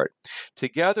report.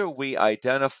 Together, we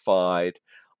identified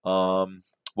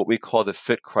what we call the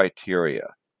fit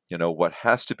criteria. What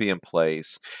has to be in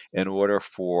place in order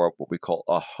for what we call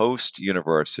a host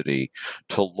university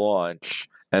to launch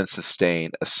and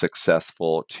sustain a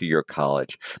successful two-year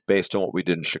college based on what we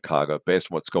did in Chicago,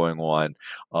 based on what's going on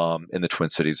in the Twin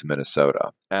Cities of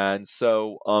Minnesota. And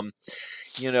so,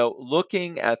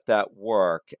 looking at that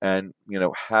work and,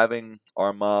 having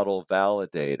our model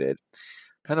validated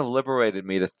kind of liberated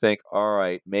me to think, all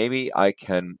right, maybe I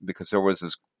can, because there was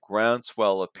this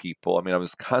groundswell of people. I mean, I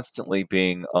was constantly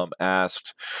being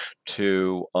asked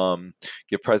to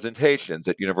give presentations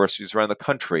at universities around the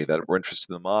country that were interested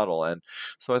in the model. And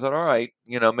so I thought, all right,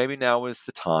 maybe now is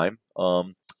the time.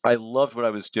 I loved what I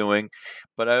was doing,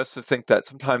 but I also think that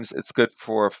sometimes it's good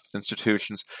for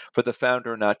institutions, for the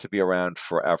founder not to be around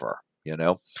forever,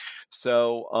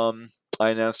 So I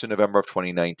announced in November of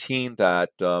 2019 that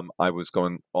I was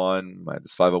going on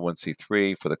this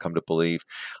 501c3 for the Come to Believe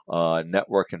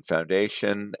network and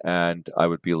foundation, and I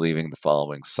would be leaving the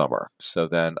following summer. So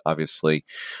then, obviously,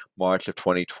 March of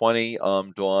 2020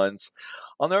 dawns.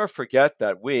 I'll never forget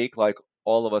that week, like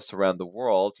all of us around the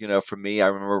world. For me, I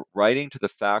remember writing to the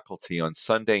faculty on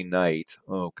Sunday night.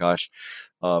 Oh, gosh,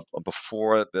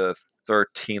 before the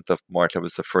 13th of March. That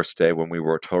was the first day when we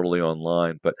were totally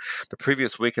online. But the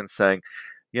previous weekend saying,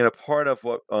 part of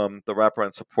what the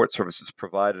wraparound support services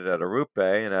provided at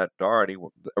Arrupe and at Doherty,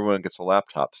 everyone gets a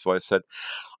laptop. So I said,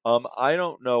 I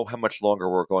don't know how much longer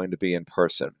we're going to be in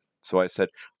person. So I said,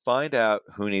 find out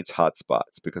who needs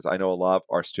hotspots, because I know a lot of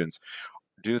our students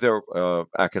do their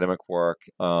academic work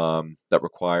that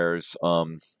requires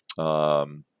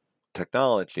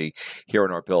technology here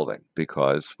in our building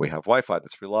because we have Wi-Fi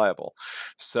that's reliable.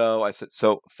 So I said,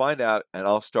 so find out and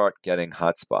I'll start getting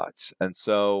hotspots. And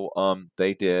so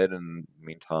they did. And in the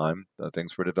meantime,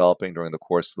 things were developing during the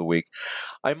course of the week.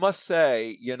 I must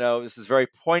say, this is very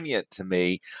poignant to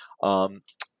me. On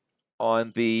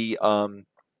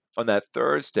that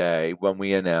Thursday when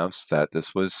we announced that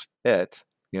this was it,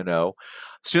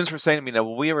 students were saying to me, "Now,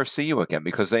 will we ever see you again?"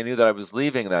 Because they knew that I was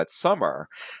leaving that summer.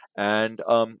 And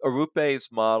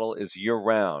Arrupe's model is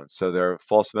year-round. So they're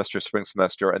fall semester, spring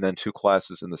semester, and then 2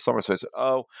 classes in the summer. So I said,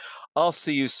 "Oh, I'll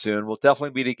see you soon. We'll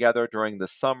definitely be together during the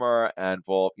summer, and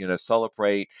we'll,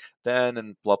 celebrate then,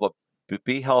 and blah, blah.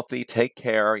 Be healthy, take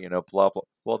care, blah, blah."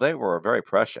 Well, they were very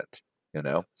prescient,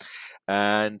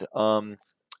 And the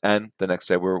next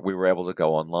day we were able to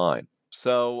go online.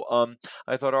 So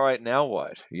I thought, all right, now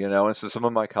what? And so some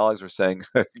of my colleagues were saying,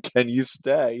 "Can you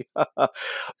stay?"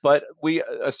 But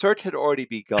a search had already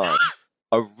begun.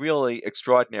 A really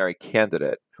extraordinary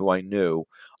candidate who I knew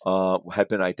had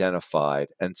been identified,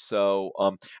 and so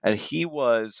and he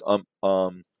was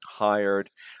hired.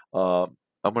 I'm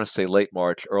going to say late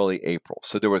March, early April.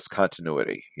 So there was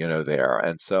continuity, there,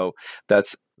 and so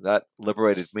that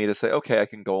liberated me to say, okay, I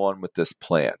can go on with this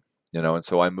plan. And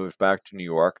so I moved back to New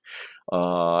York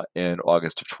in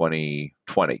August of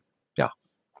 2020. Yeah.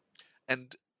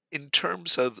 And in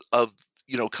terms of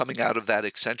coming out of that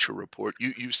Accenture report,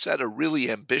 you set a really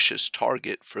ambitious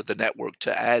target for the network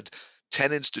to add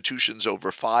 10 institutions over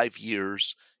 5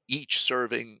 years, each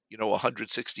serving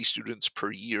 160 students per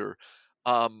year.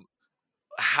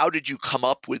 How did you come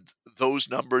up with those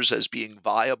numbers as being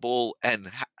viable, and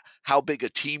how big a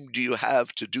team do you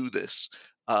have to do this?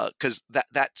 Because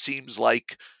that seems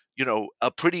like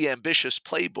a pretty ambitious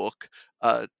playbook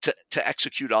to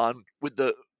execute on with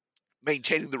the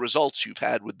maintaining the results you've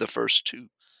had with the first two.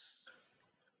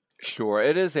 Sure,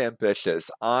 it is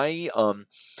ambitious. I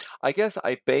guess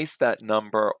I base that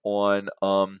number on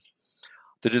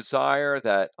the desire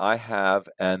that I have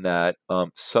and that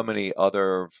so many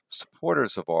other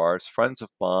supporters of ours, friends of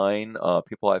mine,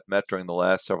 people I've met during the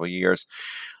last several years,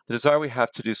 the desire we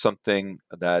have to do something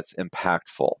that's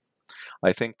impactful.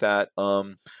 I think that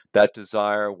that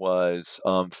desire was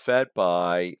fed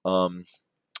by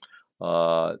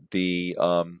the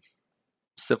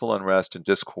civil unrest and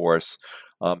discourse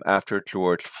after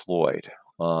George Floyd,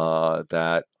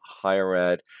 that higher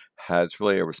ed has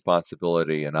really a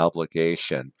responsibility and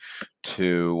obligation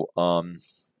to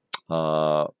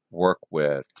work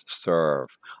with,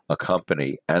 serve,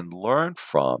 accompany, and learn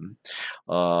from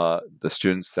the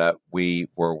students that we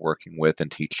were working with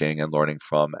and teaching and learning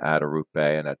from at Arrupe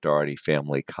and at Doherty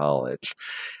Family College.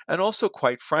 And also,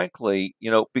 quite frankly,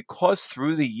 because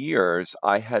through the years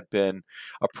I had been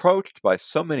approached by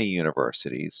so many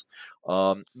universities,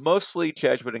 mostly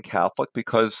Jesuit and Catholic,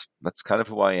 because that's kind of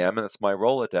who I am and that's my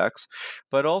Rolodex,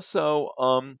 but also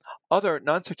other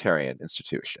non-sectarian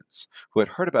institutions who had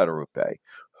heard about Arrupe,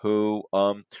 who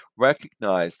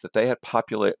recognized that they had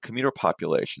commuter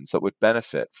populations that would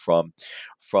benefit from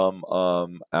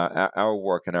our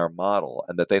work and our model,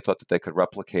 and that they thought that they could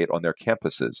replicate on their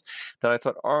campuses. Then I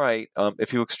thought, all right,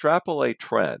 if you extrapolate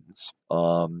trends,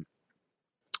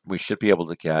 we should be able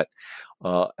to get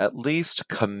at least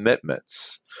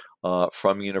commitments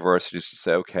from universities to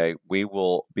say, okay, we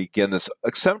will begin this.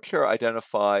 Accenture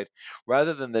identified,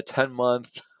 rather than the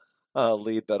 10-month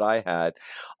lead that I had,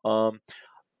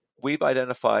 we've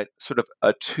identified sort of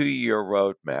a 2-year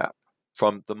roadmap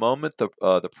from the moment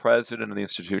the president of the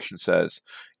institution says,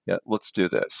 yeah, let's do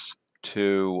this,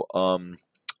 to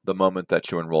the moment that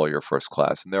you enroll your first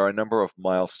class. And there are a number of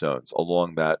milestones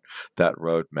along that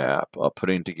roadmap,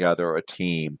 putting together a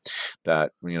team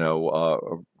that,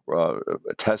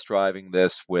 test driving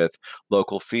this with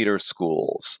local feeder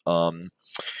schools,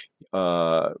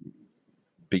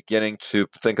 beginning to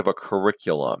think of a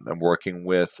curriculum and working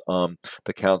with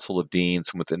the Council of Deans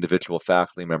and with individual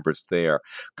faculty members there,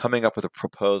 coming up with a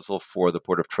proposal for the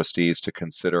Board of Trustees to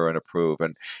consider and approve,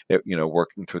 and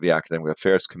working through the Academic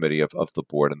Affairs Committee of the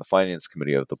board and the Finance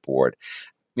Committee of the board.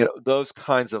 Those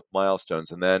kinds of milestones,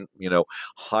 and then,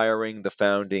 hiring the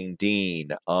founding dean,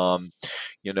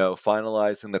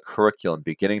 finalizing the curriculum,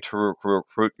 beginning to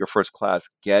recruit your first class,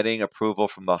 getting approval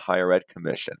from the Higher Ed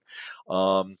Commission,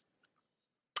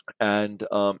 and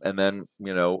then,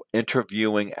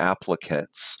 interviewing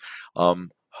applicants,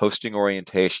 hosting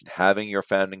orientation, having your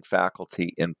founding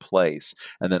faculty in place,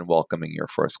 and then welcoming your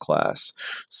first class.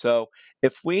 So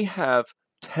if we have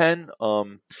 10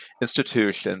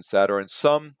 institutions that are in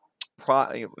some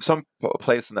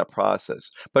place in that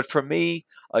process. But for me,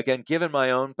 again, given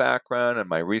my own background and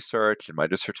my research and my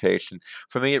dissertation,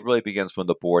 for me, it really begins when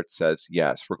the board says,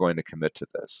 yes, we're going to commit to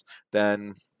this.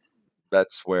 Then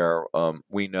that's where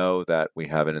we know that we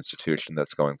have an institution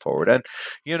that's going forward. And,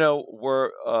 we're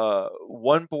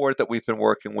one board that we've been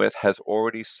working with has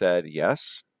already said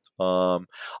yes.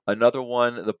 Another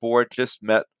one, the board just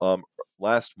met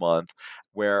last month,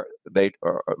 where they've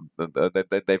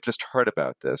just heard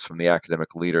about this from the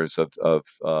academic leaders of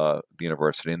the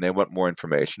university, and they want more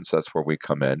information. So that's where we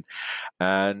come in,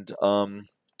 and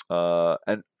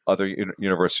other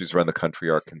universities around the country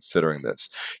are considering this.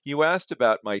 You asked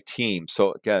about my team,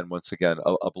 so once again,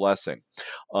 a blessing.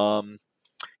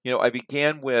 I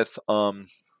began with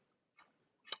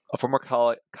a former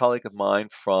colleague of mine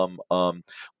from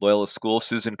Loyola School,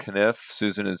 Susan Caniff.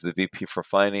 Susan is the VP for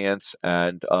Finance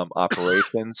and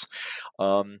Operations.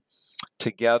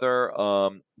 Together,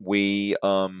 we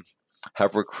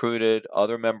have recruited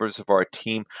other members of our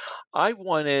team. I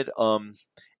wanted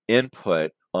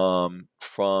input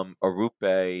from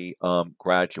Arrupe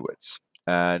graduates.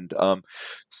 And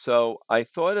so I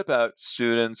thought about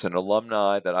students and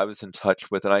alumni that I was in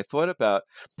touch with, and I thought about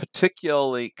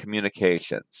particularly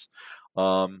communications.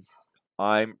 I'm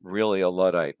really a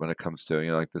Luddite when it comes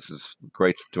to, this is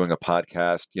great doing a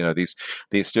podcast.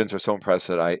 These students are so impressed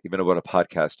that I even know what a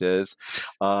podcast is.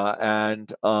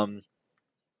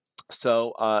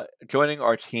 So joining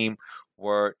our team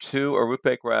were 2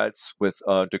 Arrupe grads with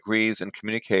degrees in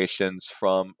communications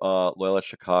from Loyola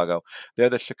Chicago. They're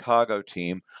the Chicago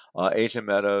team, Asia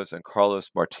Meadows and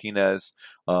Carlos Martinez.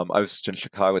 I was in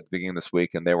Chicago at the beginning of this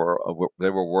week, and they were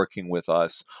working with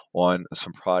us on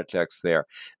some projects there.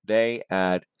 They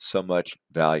add so much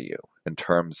value in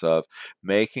terms of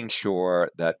making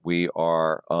sure that we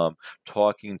are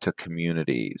talking to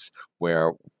communities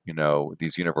where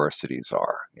these universities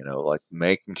are, like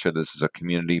making sure this is a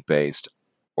community-based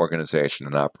organization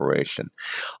and operation.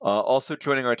 Also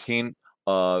joining our team,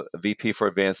 VP for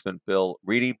Advancement Bill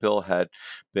Reedy. Bill had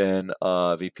been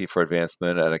VP for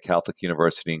Advancement at a Catholic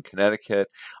university in Connecticut,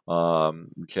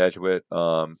 Jesuit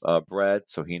bred,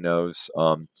 so he knows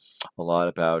a lot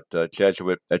about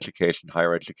Jesuit education,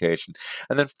 higher education.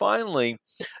 And then finally,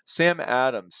 Sam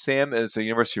Adams. Sam is a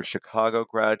University of Chicago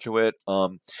graduate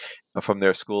from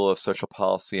their School of Social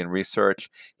Policy and Research.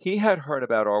 He had heard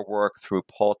about our work through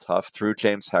Paul Tuft, through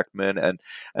James Heckman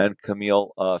and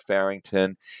Camille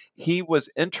Farrington. He was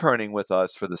interning with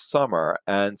us for the summer.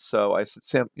 And so I said,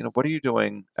 Sam, what are you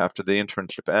doing after the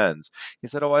internship ends? He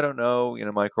said, oh, I don't know.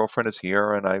 My girlfriend is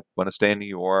here and I want to stay in New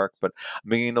York, but I'm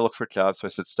beginning to look for jobs. So I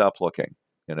said, stop looking.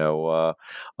 You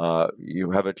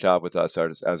have a job with us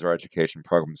as our education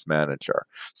programs manager.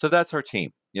 So that's our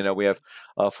team. We have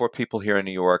 4 people here in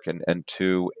New York and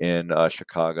 2 in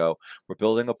Chicago. We're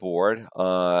building a board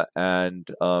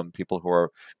and people who are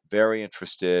very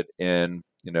interested in,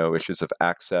 issues of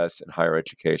access in higher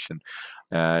education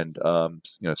and,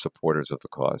 supporters of the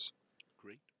cause.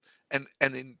 Great. And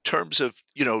in terms of,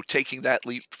 taking that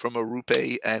leap from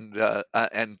Arupe and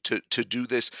to do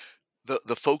this,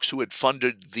 the folks who had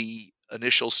funded the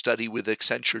initial study with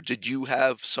Accenture, did you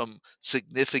have some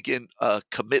significant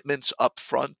commitments up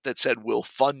front that said we'll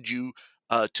fund you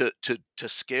to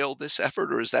scale this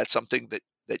effort, or is that something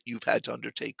that you've had to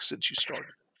undertake since you started?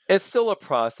 It's still a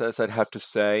process, I'd have to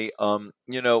say.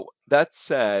 That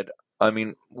said,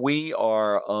 we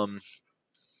are.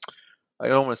 I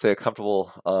don't want to say a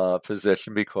comfortable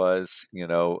position because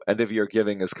end of year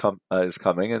giving is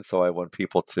coming, and so I want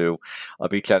people to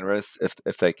be generous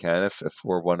if they can. If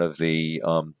we're one of the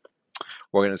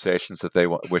organizations that they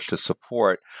wish to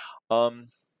support,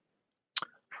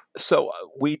 so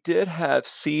we did have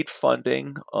seed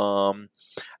funding, and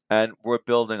we're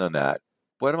building on that.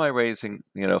 What am I raising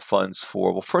funds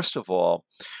for? Well, first of all,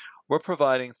 we're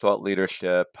providing thought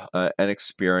leadership and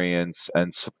experience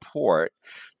and support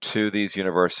to these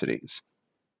universities.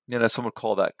 Some would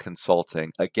call that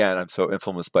consulting. Again, I'm so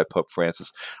influenced by Pope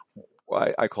Francis.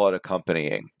 I call it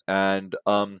accompanying. And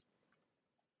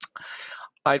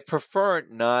I'd prefer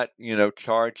not,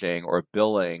 charging or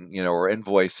billing, or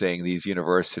invoicing these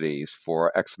universities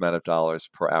for X amount of dollars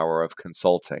per hour of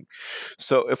consulting.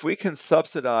 So if we can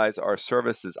subsidize our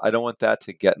services, I don't want that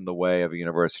to get in the way of a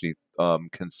university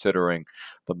considering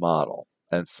the model.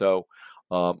 And so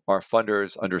our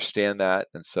funders understand that.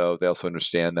 And so they also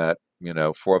understand that,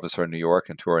 4 of us are in New York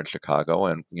and 2 are in Chicago,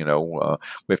 and, we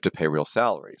have to pay real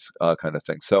salaries kind of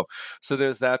thing. So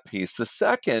there's that piece. The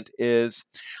second is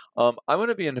I want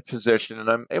to be in a position, and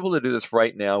I'm able to do this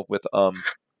right now with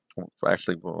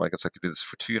actually, I guess I could do this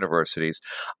for 2 universities.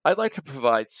 I'd like to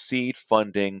provide seed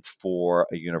funding for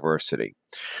a university.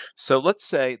 So let's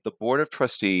say the board of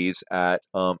trustees at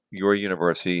your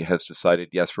university has decided,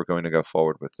 yes, we're going to go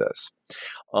forward with this.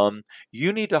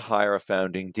 You need to hire a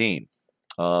founding dean.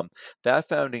 That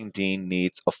founding dean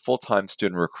needs a full-time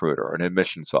student recruiter, an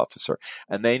admissions officer,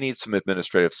 and they need some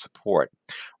administrative support.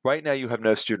 Right now, you have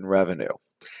no student revenue.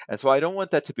 And so I don't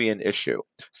want that to be an issue.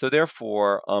 So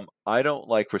therefore, I don't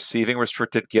like receiving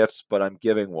restricted gifts, but I'm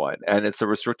giving one. And it's a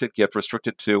restricted gift,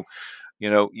 restricted to,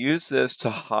 use this to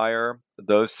hire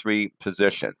those 3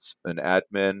 positions, an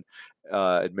admin,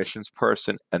 admissions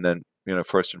person, and then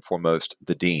first and foremost,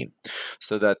 the dean,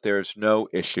 so that there's no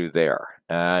issue there.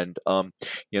 And,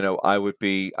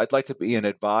 I'd like to be an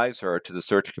advisor to the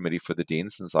search committee for the dean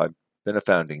since I've been a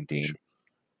founding dean.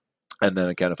 And then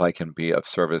again, if I can be of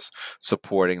service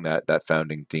supporting that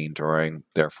founding dean during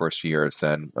their first years,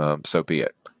 then so be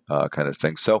it. Kind of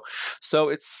thing. So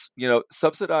it's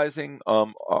subsidizing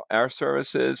our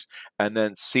services and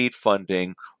then seed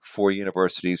funding for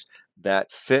universities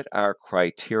that fit our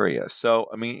criteria. So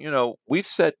we've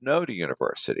said no to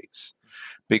universities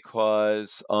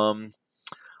because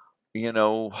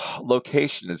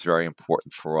location is very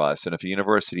important for us, and if a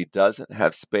university doesn't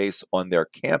have space on their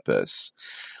campus,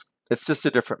 it's just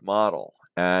a different model.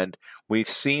 And we've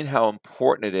seen how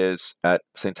important it is at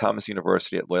St. Thomas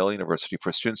University, at Loyola University,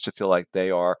 for students to feel like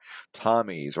they are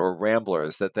Tommies or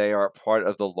Ramblers, that they are part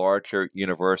of the larger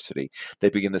university. They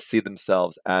begin to see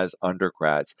themselves as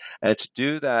undergrads. And to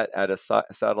do that at a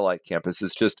satellite campus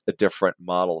is just a different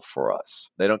model for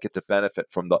us. They don't get to benefit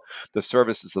from the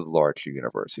services of the larger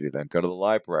university, then go to the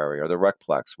library or the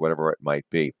Recplex, whatever it might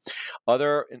be.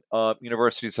 Other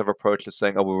universities have approached us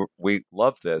saying, oh, we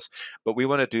love this, but we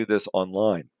want to do this online.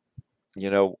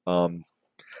 In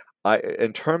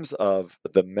terms of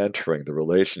the mentoring, the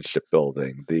relationship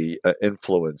building, the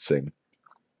influencing,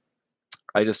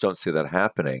 I just don't see that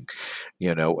happening.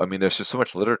 I mean, there's just so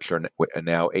much literature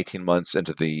now, 18 months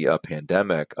into the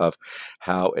pandemic, of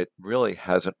how it really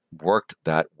hasn't worked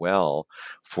that well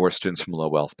for students from low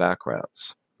wealth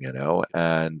backgrounds.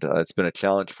 And it's been a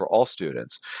challenge for all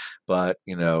students. But,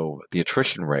 the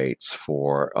attrition rates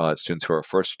for students who are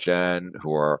first gen,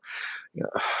 who are, you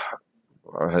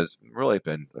know, has really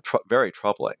been very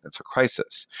troubling. It's a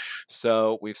crisis.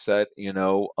 So we've said,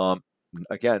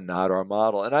 again, not our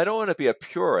model. And I don't want to be a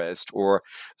purist or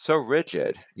so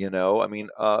rigid. I mean,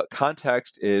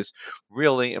 context is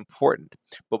really important,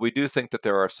 but we do think that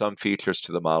there are some features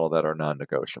to the model that are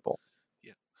non-negotiable.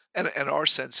 Yeah. And our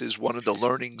sense is one of the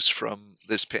learnings from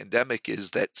this pandemic is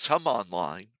that some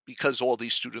online, because all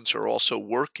these students are also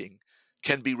working,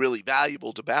 can be really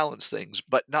valuable to balance things,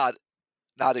 but not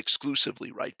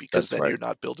exclusively, right? Because That's then right. you're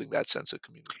not building that sense of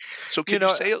community. So You can you know,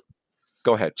 say,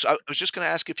 Go ahead. so I was just going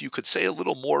to ask if you could say a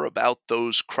little more about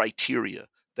those criteria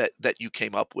that you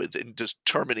came up with in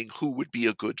determining who would be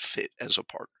a good fit as a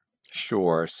partner.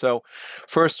 Sure. So,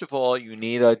 first of all, you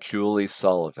need a Julie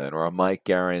Sullivan or a Mike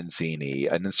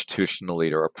Garanzini, an institutional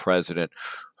leader, a president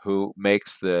who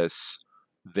makes this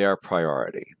their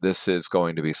priority. This is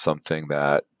going to be something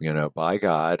that, by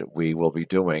God, we will be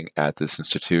doing at this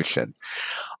institution.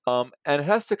 And it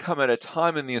has to come at a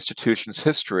time in the institution's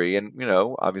history, and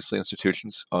obviously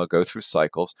institutions go through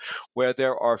cycles where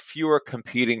there are fewer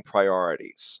competing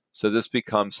priorities. So this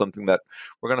becomes something that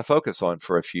we're going to focus on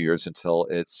for a few years until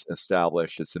it's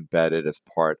established, it's embedded as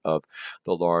part of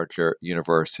the larger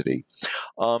university.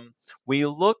 When you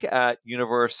look at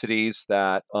universities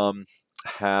that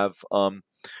have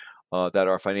that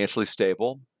are financially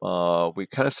stable. We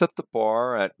kind of set the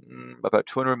bar at about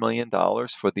 $200 million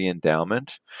for the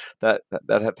endowment that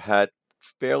have had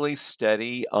fairly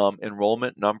steady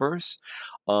enrollment numbers.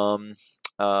 So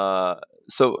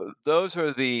those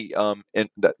are the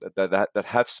that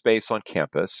have space on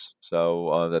campus,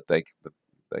 so that they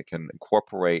can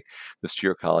incorporate this to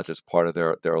your college as part of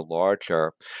their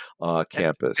larger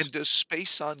campus. And does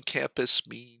space on campus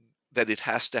mean that it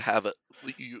has to have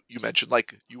you mentioned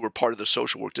like you were part of the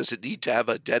social work. Does it need to have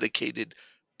a dedicated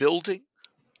building,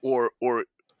 or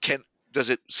does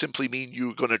it simply mean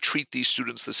you're going to treat these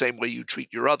students the same way you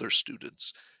treat your other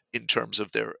students in terms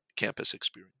of their campus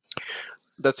experience?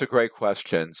 That's a great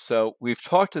question. So we've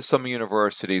talked to some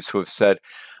universities who have said,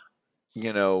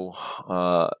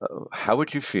 how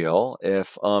would you feel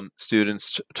if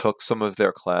students took some of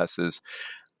their classes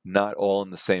not all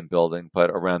in the same building, but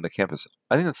around the campus?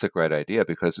 I think that's a great idea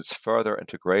because it's further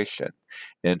integration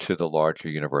into the larger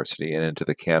university and into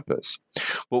the campus.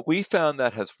 What we found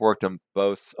that has worked in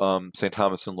both St.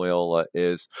 Thomas and Loyola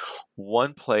is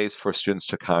one place for students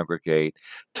to congregate,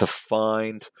 to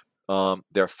find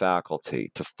their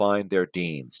faculty, to find their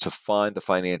deans, to find the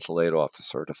financial aid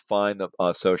officer, to find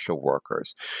the social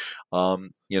workers.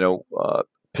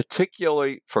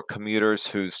 Particularly for commuters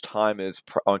whose time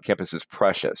on campus is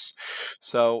precious.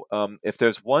 So if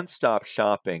there's one-stop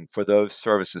shopping for those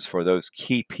services for those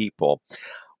key people,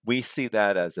 we see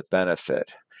that as a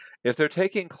benefit. If they're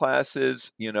taking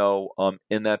classes, in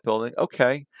that building,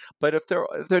 okay. But if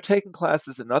they're taking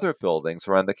classes in other buildings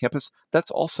around the campus,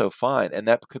 that's also fine, and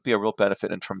that could be a real benefit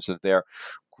in terms of their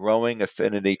growing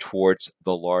affinity towards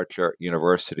the larger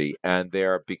university, and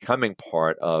they're becoming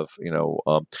part of,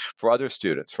 for other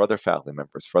students, for other faculty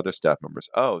members, for other staff members.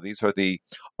 Oh, these are the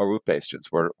Arrupe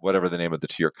students, whatever the name of the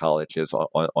tier college is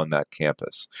on that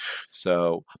campus.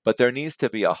 So, but there needs to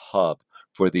be a hub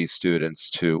for these students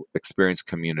to experience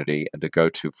community and to go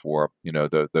to for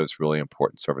those really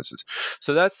important services.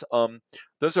 So that's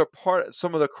those are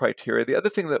some of the criteria. The other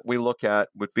thing that we look at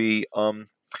would be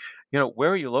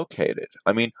where are you located?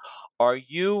 I mean, are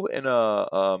you in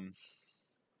an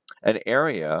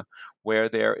area where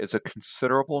there is a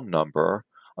considerable number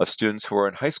of students who are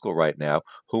in high school right now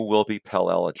who will be Pell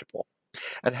eligible?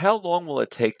 And how long will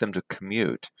it take them to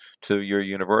commute to your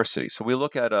university? So we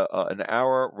look at an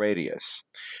hour radius.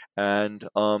 And,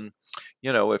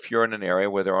 if you're in an area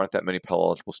where there aren't that many Pell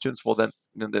eligible students, well, then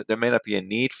there may not be a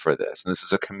need for this. And this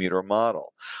is a commuter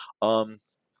model.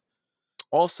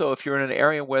 Also, if you're in an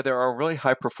area where there are really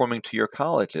high-performing to-year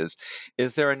colleges,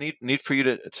 is there a need for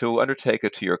you to undertake a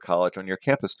to-year college on your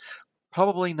campus?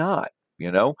 Probably not.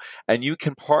 And you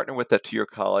can partner with that to-year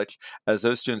college as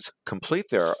those students complete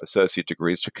their associate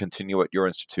degrees to continue at your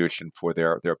institution for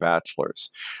their bachelor's.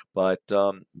 But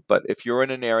if you're in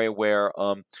an area where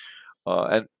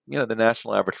and the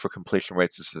national average for completion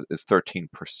rates is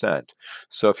 13%.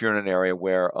 So if you're in an area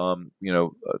where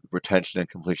retention and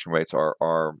completion rates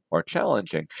are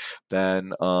challenging,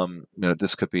 then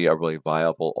this could be a really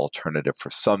viable alternative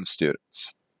for some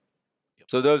students.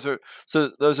 So those are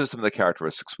some of the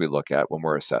characteristics we look at when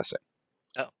we're assessing.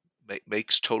 Oh,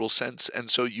 makes total sense. And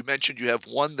so you mentioned you have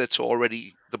one that's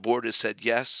already the board has said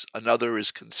yes, another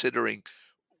is considering.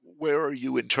 Where are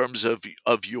you in terms of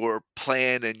your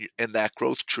plan and that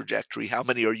growth trajectory? How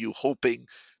many are you hoping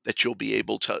that you'll be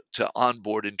able to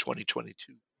onboard in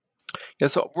 2022? Yeah,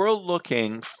 so we're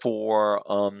looking for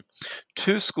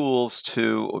 2 schools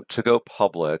to go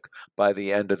public by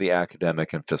the end of the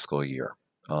academic and fiscal year,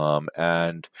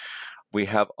 and we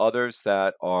have others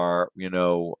that are,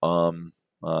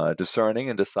 discerning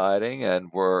and deciding, and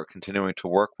we're continuing to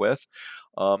work with.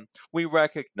 We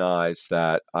recognize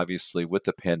that obviously with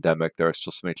the pandemic, there are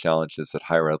still so many challenges that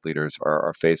higher ed leaders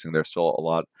are facing. There's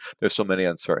still many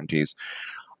uncertainties.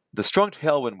 The strong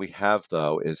tailwind we have,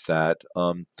 though, is that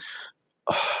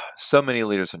so many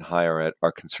leaders in higher ed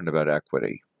are concerned about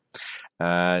equity,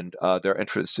 and they're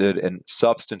interested in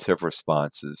substantive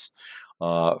responses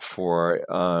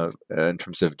in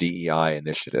terms of DEI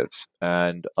initiatives.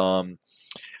 And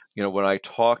when I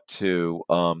talk to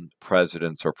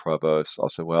presidents or provosts, I'll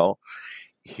say, "Well,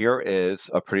 here is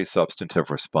a pretty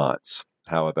substantive response.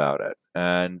 How about it?"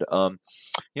 And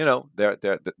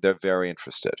they're very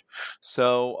interested.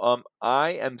 So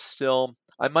I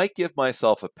might give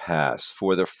myself a pass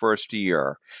for the first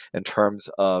year in terms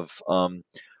of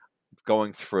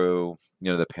going through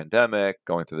the pandemic,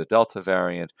 going through the Delta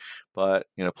variant. But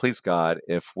please God,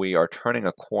 if we are turning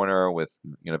a corner with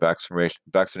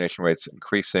vaccination rates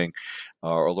increasing,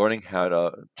 or learning how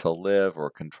to live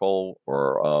or control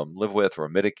or live with or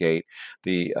mitigate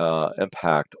the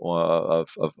impact of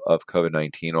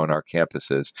COVID-19 on our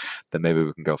campuses, then maybe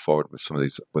we can go forward with some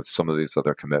of these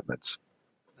other commitments.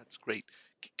 That's great.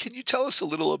 Can you tell us a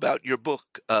little about your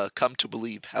book, Come to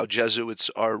Believe: How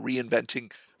Jesuits Are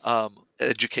Reinventing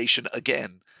Education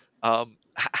Again?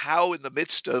 How, in the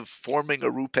midst of forming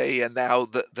Arupe and now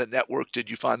the network,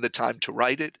 did you find the time to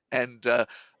write it? And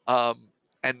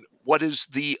what is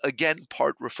the again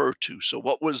part refer to? So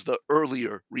what was the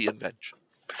earlier reinvention?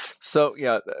 So,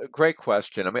 yeah, great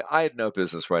question. I mean, I had no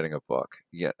business writing a book.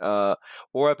 Yeah,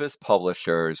 Orbis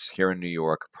Publishers here in New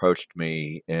York approached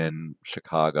me in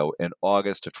Chicago in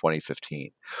August of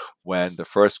 2015 when the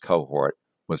first cohort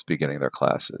was beginning their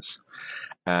classes.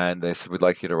 And they said, "We'd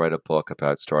like you to write a book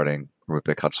about starting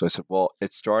Arupe College." So I said, "Well,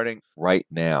 it's starting right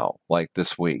now, like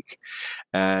this week."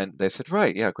 And they said,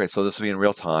 "Right, yeah, great. So this will be in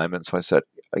real time." And so I said,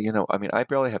 I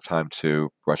barely have time to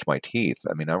brush my teeth.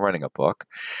 I mean, I'm writing a book.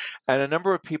 And a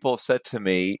number of people said to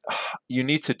me, "You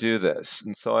need to do this."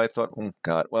 And so I thought, "Oh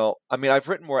God, well, I mean, I've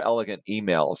written more elegant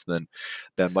emails than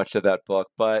much of that book."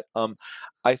 But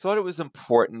I thought it was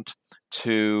important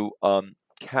to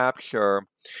capture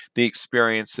the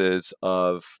experiences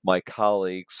of my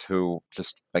colleagues who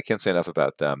I can't say enough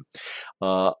about them,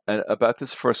 and about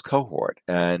this first cohort,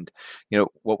 and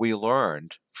what we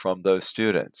learned from those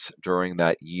students during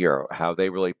that year, how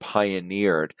they really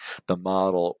pioneered the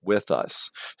model with us.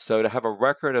 So to have a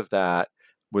record of that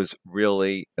was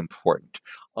really important.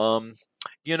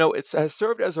 It has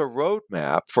served as a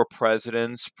roadmap for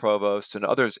presidents, provosts, and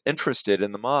others interested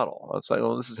in the model. It's like,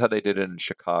 well, this is how they did it in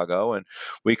Chicago, and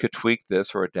we could tweak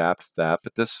this or adapt that,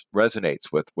 but this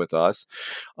resonates with us.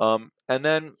 And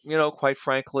then, quite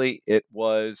frankly, it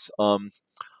was a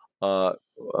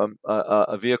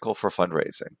vehicle for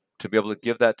fundraising. To be able to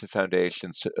give that to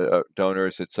foundations, to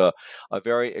donors, it's a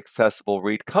very accessible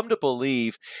read. Come to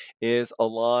Believe is a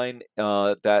line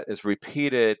that is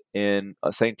repeated in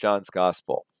St. John's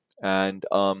Gospel. And,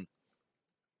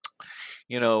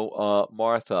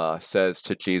 Martha says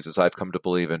to Jesus, "I've come to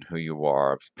believe in who you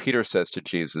are." Peter says to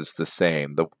Jesus the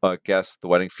same. The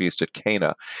wedding feast at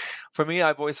Cana. For me,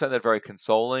 I've always found that very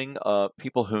consoling.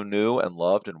 People who knew and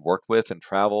loved and worked with and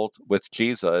traveled with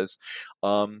Jesus,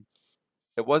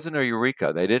 it wasn't a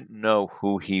eureka. They didn't know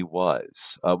who he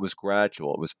was. It was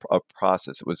gradual. It was a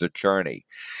process. It was a journey.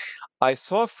 I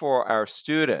saw for our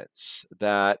students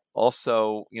that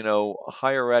also,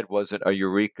 higher ed wasn't a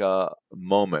eureka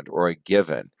moment or a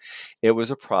given. It was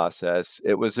a process.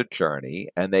 It was a journey.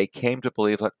 And they came to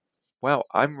believe, like, wow,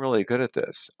 I'm really good at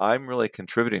this. I'm really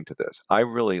contributing to this. I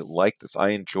really like this. I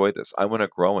enjoy this. I want to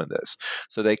grow in this.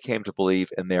 So they came to believe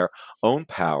in their own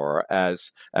power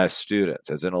as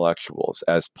students, as intellectuals,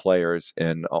 as players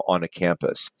on a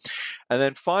campus. And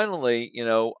then finally,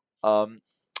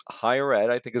 higher ed,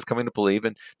 I think, is coming to believe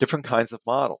in different kinds of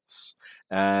models,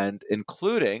 and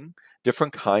including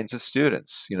different kinds of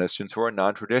students, students who are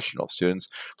non-traditional, students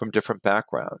from different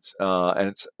backgrounds. And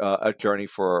it's a journey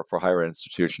for higher ed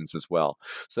institutions as well.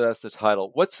 So that's the title.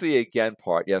 What's the again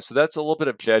part? Yeah, so that's a little bit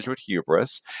of Jesuit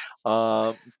hubris,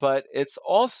 but it's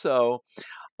also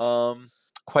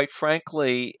quite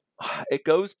frankly, it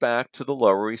goes back to the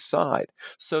Lower East Side.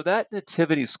 So that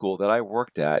nativity school that I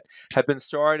worked at had been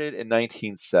started in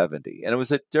 1970, and it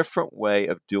was a different way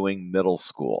of doing middle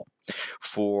school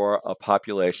for a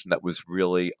population that was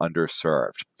really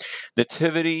underserved.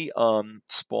 Nativity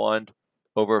spawned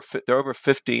there are over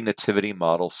 50 nativity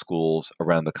model schools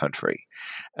around the country.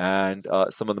 And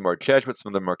some of them are Jesuit, some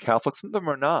of them are Catholic, some of them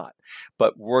are not.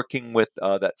 But working with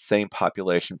that same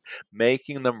population,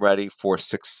 making them ready for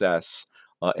success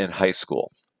in high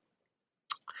school.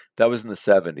 That was in the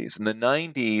 70s. In the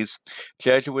 90s,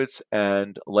 Jesuits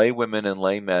and lay women and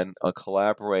laymen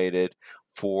collaborated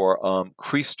for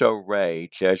Cristo Rey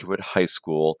Jesuit High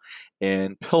School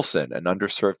in Pilsen, an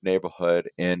underserved neighborhood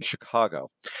in Chicago.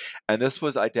 And this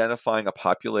was identifying a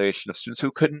population of students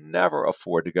who could never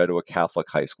afford to go to a Catholic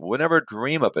high school, would never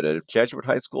dream of it. A Jesuit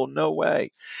high school, no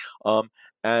way.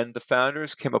 And the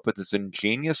founders came up with this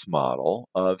ingenious model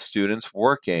of students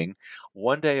working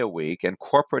one day a week in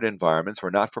corporate environments or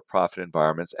not-for-profit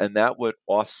environments, and that would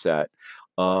offset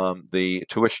the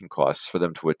tuition costs for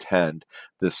them to attend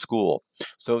this school.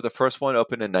 So the first one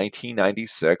opened in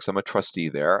 1996. I'm a trustee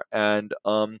there, and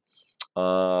there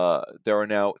are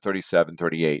now 37,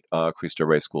 38 Cristo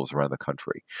Rey schools around the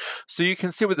country. So you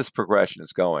can see where this progression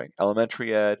is going.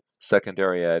 Elementary ed,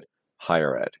 secondary ed,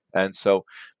 higher ed. And so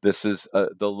this is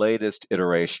the latest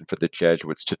iteration for the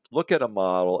Jesuits to look at a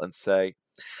model and say,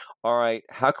 all right,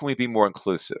 how can we be more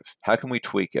inclusive? How can we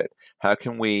tweak it? How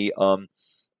can we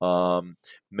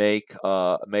make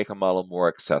a model more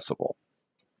accessible?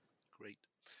 Great.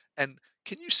 And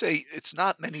can you say it's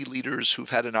not many leaders who've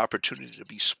had an opportunity to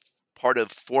be part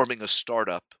of forming a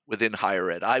startup within higher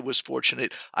ed? I was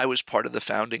fortunate. I was part of the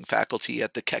founding faculty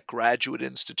at the Keck Graduate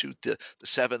Institute, the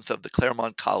seventh of the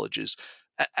Claremont colleges.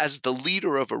 As the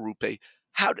leader of Arrupe,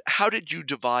 how did you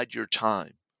divide your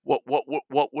time? What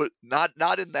were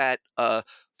not in that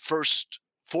first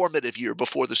formative year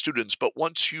before the students, but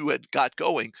once you had got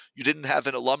going, you didn't have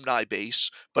an alumni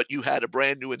base, but you had a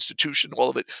brand new institution, all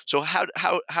of it. So how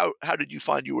did you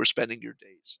find you were spending your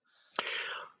days?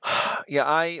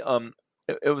 Yeah,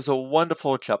 it was a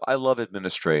wonderful job. I love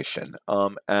administration,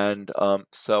 and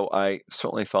so I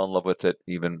certainly fell in love with it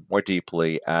even more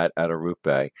deeply at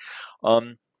Arrupe.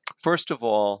 First of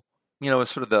all,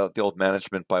 it's sort of the old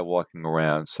management by walking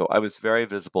around. So I was very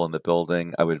visible in the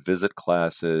building. I would visit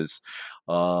classes.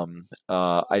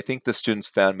 I think the students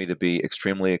found me to be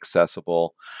extremely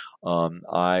accessible.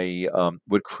 I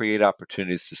would create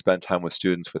opportunities to spend time with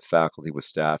students, with faculty, with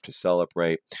staff to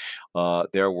celebrate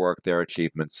their work, their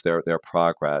achievements, their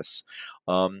progress.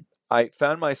 I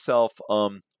found myself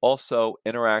also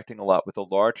interacting a lot with a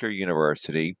larger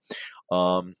university.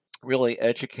 Really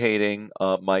educating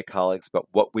my colleagues about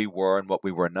what we were and what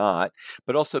we were not,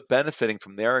 but also benefiting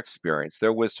from their experience,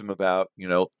 their wisdom about,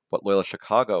 what Loyola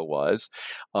Chicago was,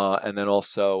 and then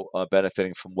also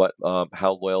benefiting from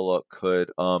how Loyola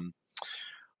could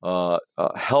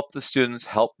help the students,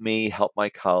 help me, help my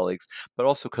colleagues, but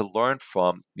also could learn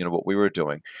from, what we were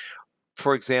doing.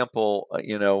 For example,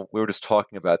 we were just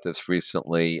talking about this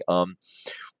recently.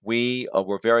 We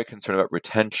were very concerned about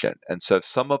retention. And so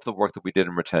some of the work that we did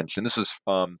in retention, this was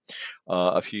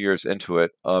a few years into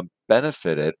it,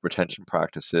 benefited retention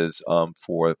practices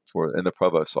for in the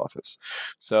provost's office.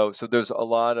 So there's a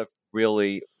lot of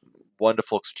really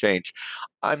wonderful exchange.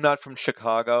 I'm not from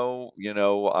Chicago.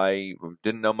 I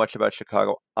didn't know much about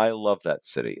Chicago. I love that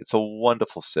city. It's a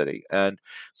wonderful city. And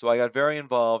so I got very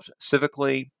involved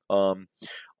civically,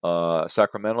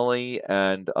 sacramentally,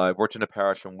 and I worked in a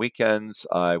parish on weekends.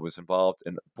 I was involved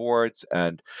in boards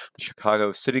and the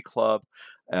Chicago City Club,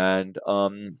 and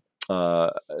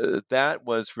that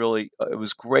was really, it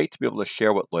was great to be able to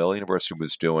share what Loyola University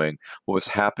was doing, what was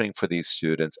happening for these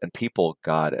students, and people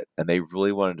got it, and they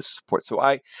really wanted to support. So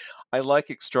I like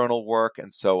external work,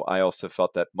 and so I also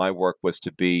felt that my work was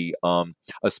to be a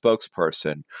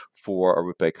spokesperson for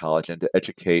Arrupe College and to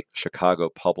educate Chicago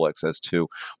publics as to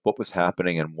what was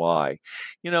happening and why.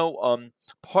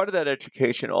 Part of that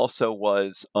education also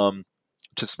was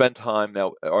to spend time.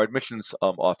 Now, our admissions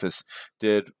office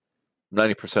did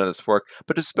 90% of this work,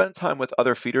 but to spend time with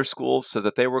other feeder schools so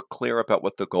that they were clear about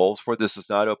what the goals were. This is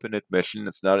not open admission.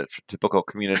 It's not a typical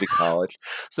community college,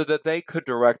 so that they could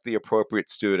direct the appropriate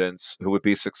students who would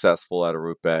be successful at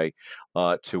Arrupe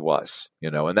to us,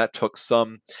 and that took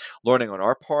some learning on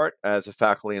our part as a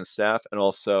faculty and staff, and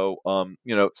also,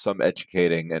 some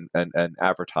educating and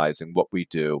advertising what we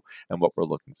do and what we're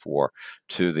looking for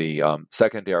to the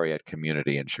secondary ed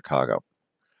community in Chicago.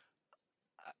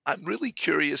 I'm really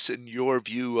curious in your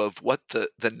view of what the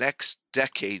next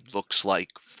decade looks like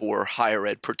for higher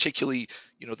ed, particularly,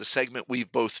 the segment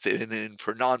we've both been in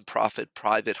for nonprofit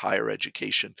private higher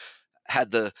education.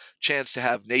 Had the chance to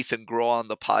have Nathan Grow on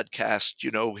the podcast,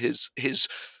 his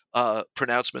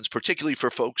pronouncements, particularly for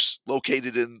folks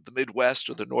located in the Midwest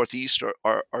or the Northeast,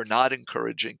 are not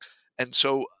encouraging. And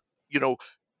so, you know,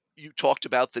 you talked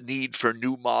about the need for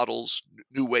new models,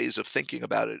 new ways of thinking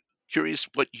about it. Curious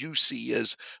what you see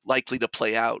as likely to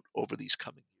play out over these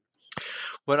coming years.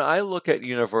 When I look at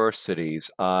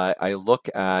universities, I look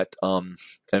at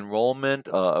enrollment,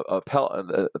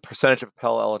 the percentage of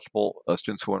Pell eligible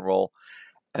students who enroll,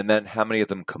 and then how many of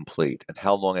them complete, and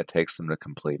how long it takes them to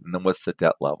complete, and then what's the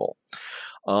debt level.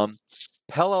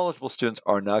 Pell eligible students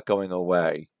are not going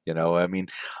away. I mean,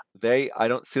 I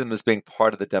don't see them as being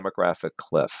part of the demographic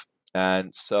cliff.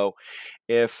 And so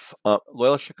if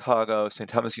Loyola Chicago, St.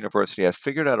 Thomas University have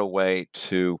figured out a way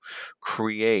to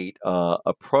create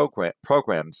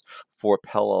programs for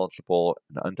Pell eligible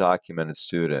and undocumented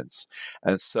students.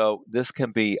 And so this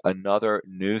can be another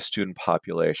new student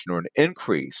population or an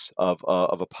increase of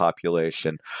a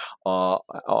population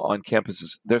on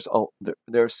campuses.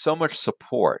 There's so much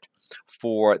support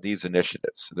for these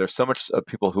initiatives. There's so much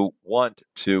people who want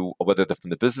to, whether they're from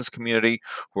the business community,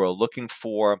 who are looking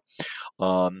for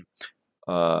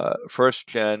first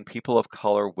gen people of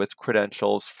color with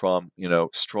credentials from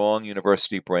strong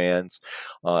university brands,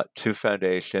 to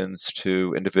foundations,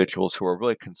 to individuals who are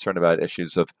really concerned about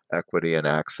issues of equity and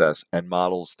access and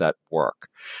models that work,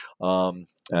 and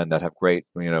that have great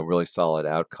really solid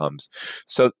outcomes.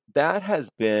 So that has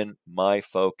been my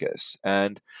focus.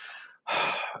 And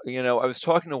I was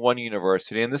talking to one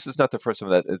university, and this is not the first time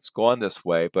that it's gone this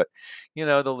way, but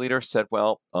the leader said,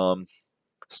 well,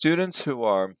 students who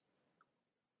are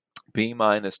B-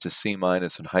 to C-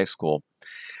 in high school,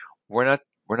 we're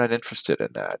not interested in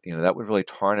that. That would really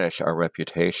tarnish our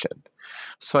reputation.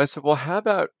 So I said, well, how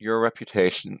about your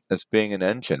reputation as being an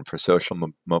engine for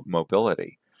social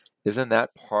mobility? Isn't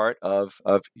that part of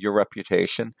your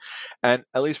reputation? And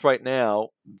at least right now,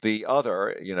 the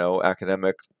other,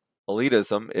 academic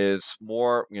elitism is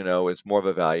more of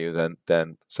a value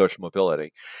than social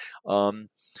mobility.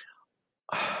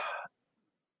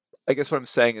 I guess what I'm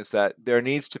saying is that there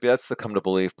needs to be, that's the come to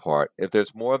believe part. If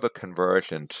there's more of a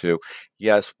conversion to,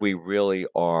 yes, we really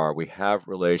are, we have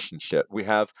relationship, we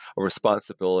have a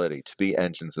responsibility to be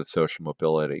engines of social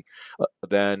mobility,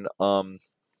 then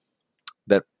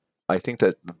that I think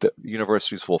that the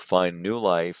universities will find new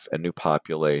life and new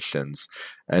populations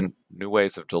and new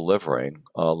ways of delivering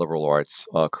liberal arts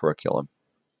curriculum.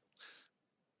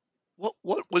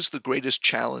 What was the greatest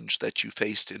challenge that you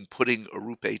faced in putting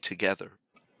Arrupe together,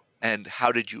 and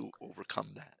how did you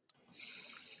overcome that?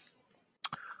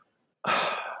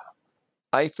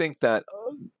 I think that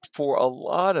for a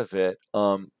lot of it,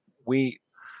 there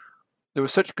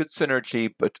was such good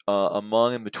synergy, but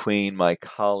among and between my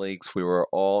colleagues, we were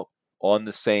all on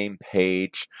the same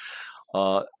page.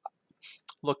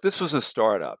 Look, this was a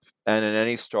startup, and in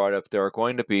any startup, there are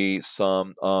going to be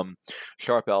some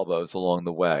sharp elbows along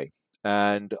the way.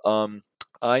 And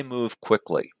I move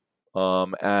quickly.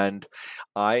 And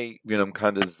I, I'm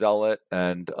kind of zealot,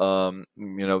 and I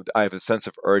have a sense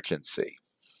of urgency.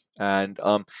 And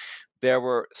there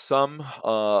were some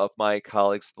of my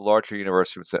colleagues at the larger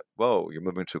university who said, "Whoa, you're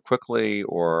moving too quickly,"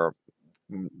 or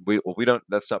we don't.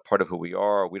 That's not part of who we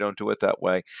are. We don't do it that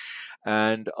way.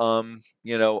 And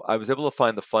I was able to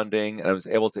find the funding, and I was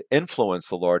able to influence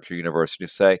the larger university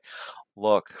to say,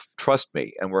 look, trust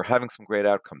me, and we're having some great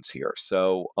outcomes here.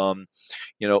 So,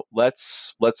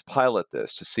 let's pilot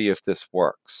this to see if this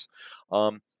works.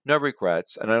 No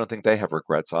regrets, and I don't think they have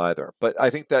regrets either. But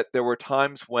I think that there were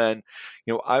times when,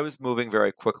 I was moving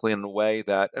very quickly in a way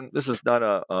that, and this is not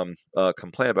a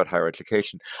complaint about higher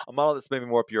education, a model that's maybe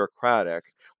more bureaucratic,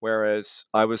 whereas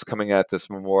I was coming at this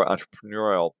from a more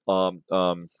entrepreneurial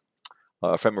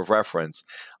frame of reference.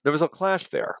 There was a clash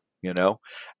there.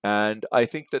 And I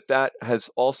think that has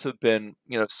also been,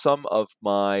 some of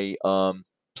my, some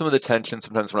of the tension.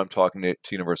 Sometimes when I'm talking to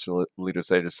university leaders,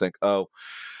 they just think, oh,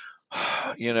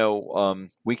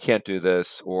 we can't do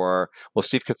this, or, well,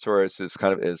 Steve Katsouris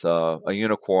is a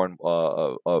unicorn,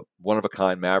 a one of a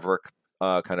kind maverick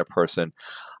kind of person.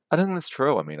 I don't think that's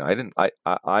true. I mean, I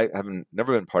haven't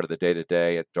never been part of the day to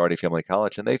day at Doherty Family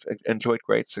College, and they've enjoyed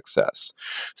great success.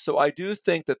 So I do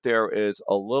think that there is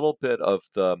a little bit of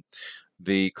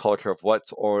the culture of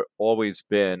what's always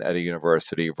been at a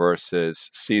university versus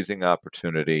seizing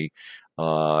opportunity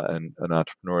and an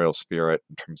entrepreneurial spirit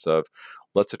in terms of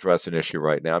let's address an issue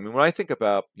right now. I mean, when I think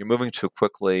about you're moving too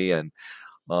quickly, and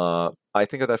I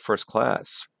think of that first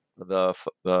class.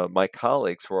 my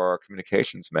colleagues who are our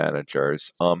communications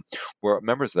managers were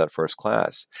members of that first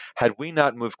class. Had we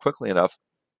not moved quickly enough,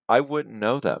 I wouldn't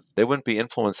know them. They wouldn't be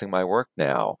influencing my work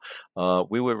now.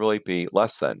 We would really be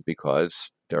less than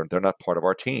because they're not part of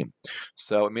our team.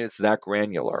 So, I mean, it's that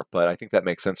granular, but I think that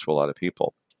makes sense to a lot of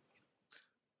people.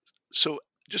 So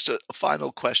just a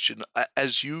final question.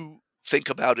 As you think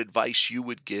about advice you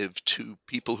would give to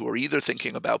people who are either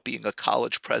thinking about being a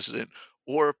college president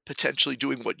or potentially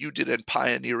doing what you did and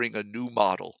pioneering a new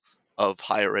model of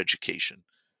higher education,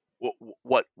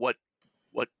 what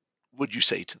would you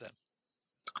say to them?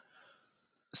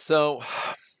 So,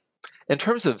 in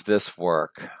terms of this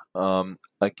work,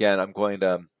 again, I'm going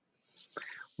to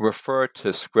refer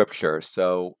to scripture.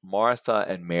 So Martha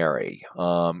and Mary,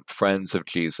 friends of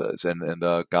Jesus, and in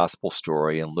the gospel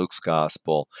story in Luke's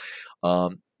gospel,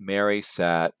 Mary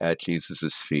sat at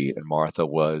Jesus's feet, and Martha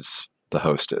was the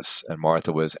hostess. And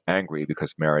Martha was angry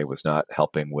because Mary was not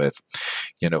helping with,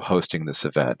 hosting this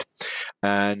event.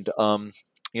 And,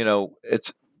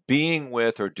 it's being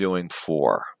with or doing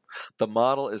for. The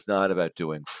model is not about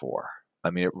doing for. I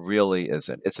mean, it really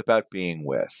isn't. It's about being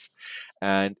with.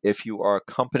 And if you are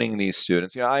accompanying these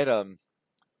students, I had a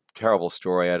terrible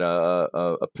story. I had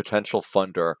a potential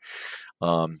funder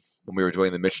when we were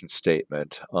doing the mission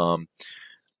statement.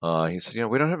 He said,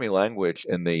 we don't have any language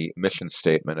in the mission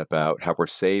statement about how we're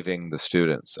saving the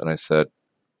students. And I said,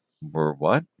 we're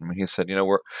what? And he said,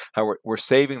 we're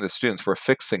saving the students. We're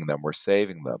fixing them. We're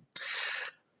saving them.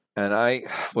 And I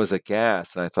was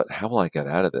aghast, and I thought, how will I get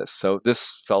out of this? So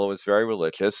this fellow is very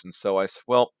religious, and so I said,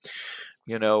 well,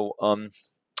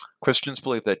 Christians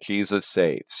believe that Jesus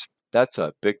saves. That's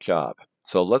a big job.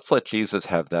 So let's let Jesus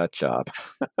have that job.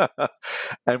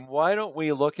 And why don't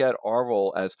we look at our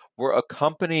role as we're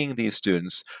accompanying these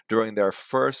students during their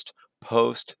first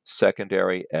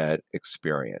post-secondary ed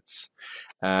experience?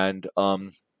 And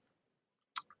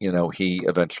he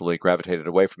eventually gravitated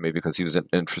away from me because he was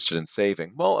interested in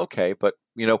saving. Well, okay, but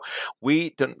we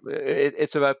don't.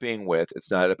 It's about being with. It's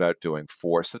not about doing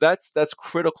for. So that's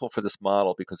critical for this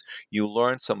model because you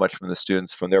learn so much from the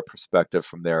students, from their perspective,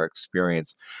 from their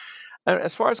experience. And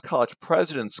as far as college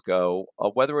presidents go,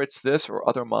 whether it's this or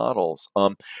other models,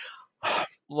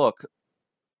 look,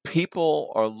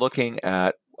 people are looking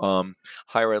at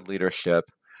higher ed leadership.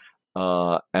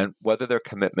 And whether their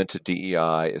commitment to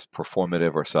DEI is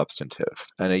performative or substantive.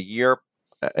 And a year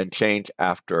and change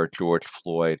after George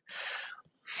Floyd,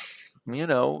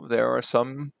 there are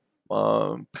some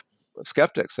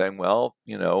skeptics saying, well,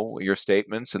 your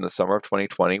statements in the summer of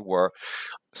 2020 were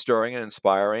stirring and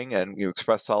inspiring, and you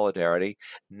expressed solidarity.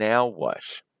 Now what?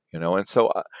 And so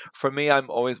for me, I'm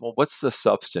always, well, what's the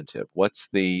substantive? What's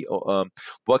the,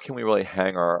 what can we really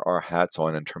hang our hats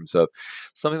on in terms of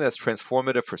something that's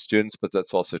transformative for students, but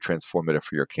that's also transformative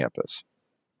for your campus?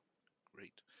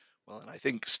 Great. Well, and I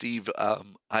think, Steve,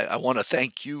 I want to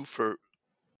thank you for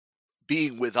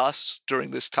being with us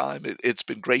during this time. It's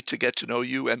been great to get to know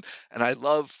you. And I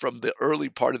love from the early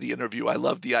part of the interview, I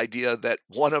love the idea that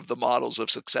one of the models of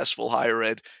successful higher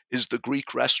ed is the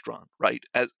Greek restaurant, right?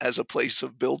 As a place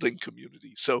of building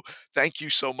community. So thank you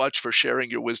so much for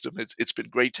sharing your wisdom. It's been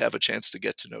great to have a chance to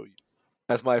get to know you.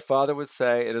 As my father would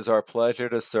say, it is our pleasure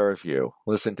to serve you.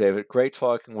 Listen, David, great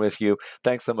talking with you.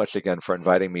 Thanks so much again for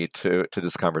inviting me to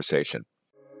this conversation.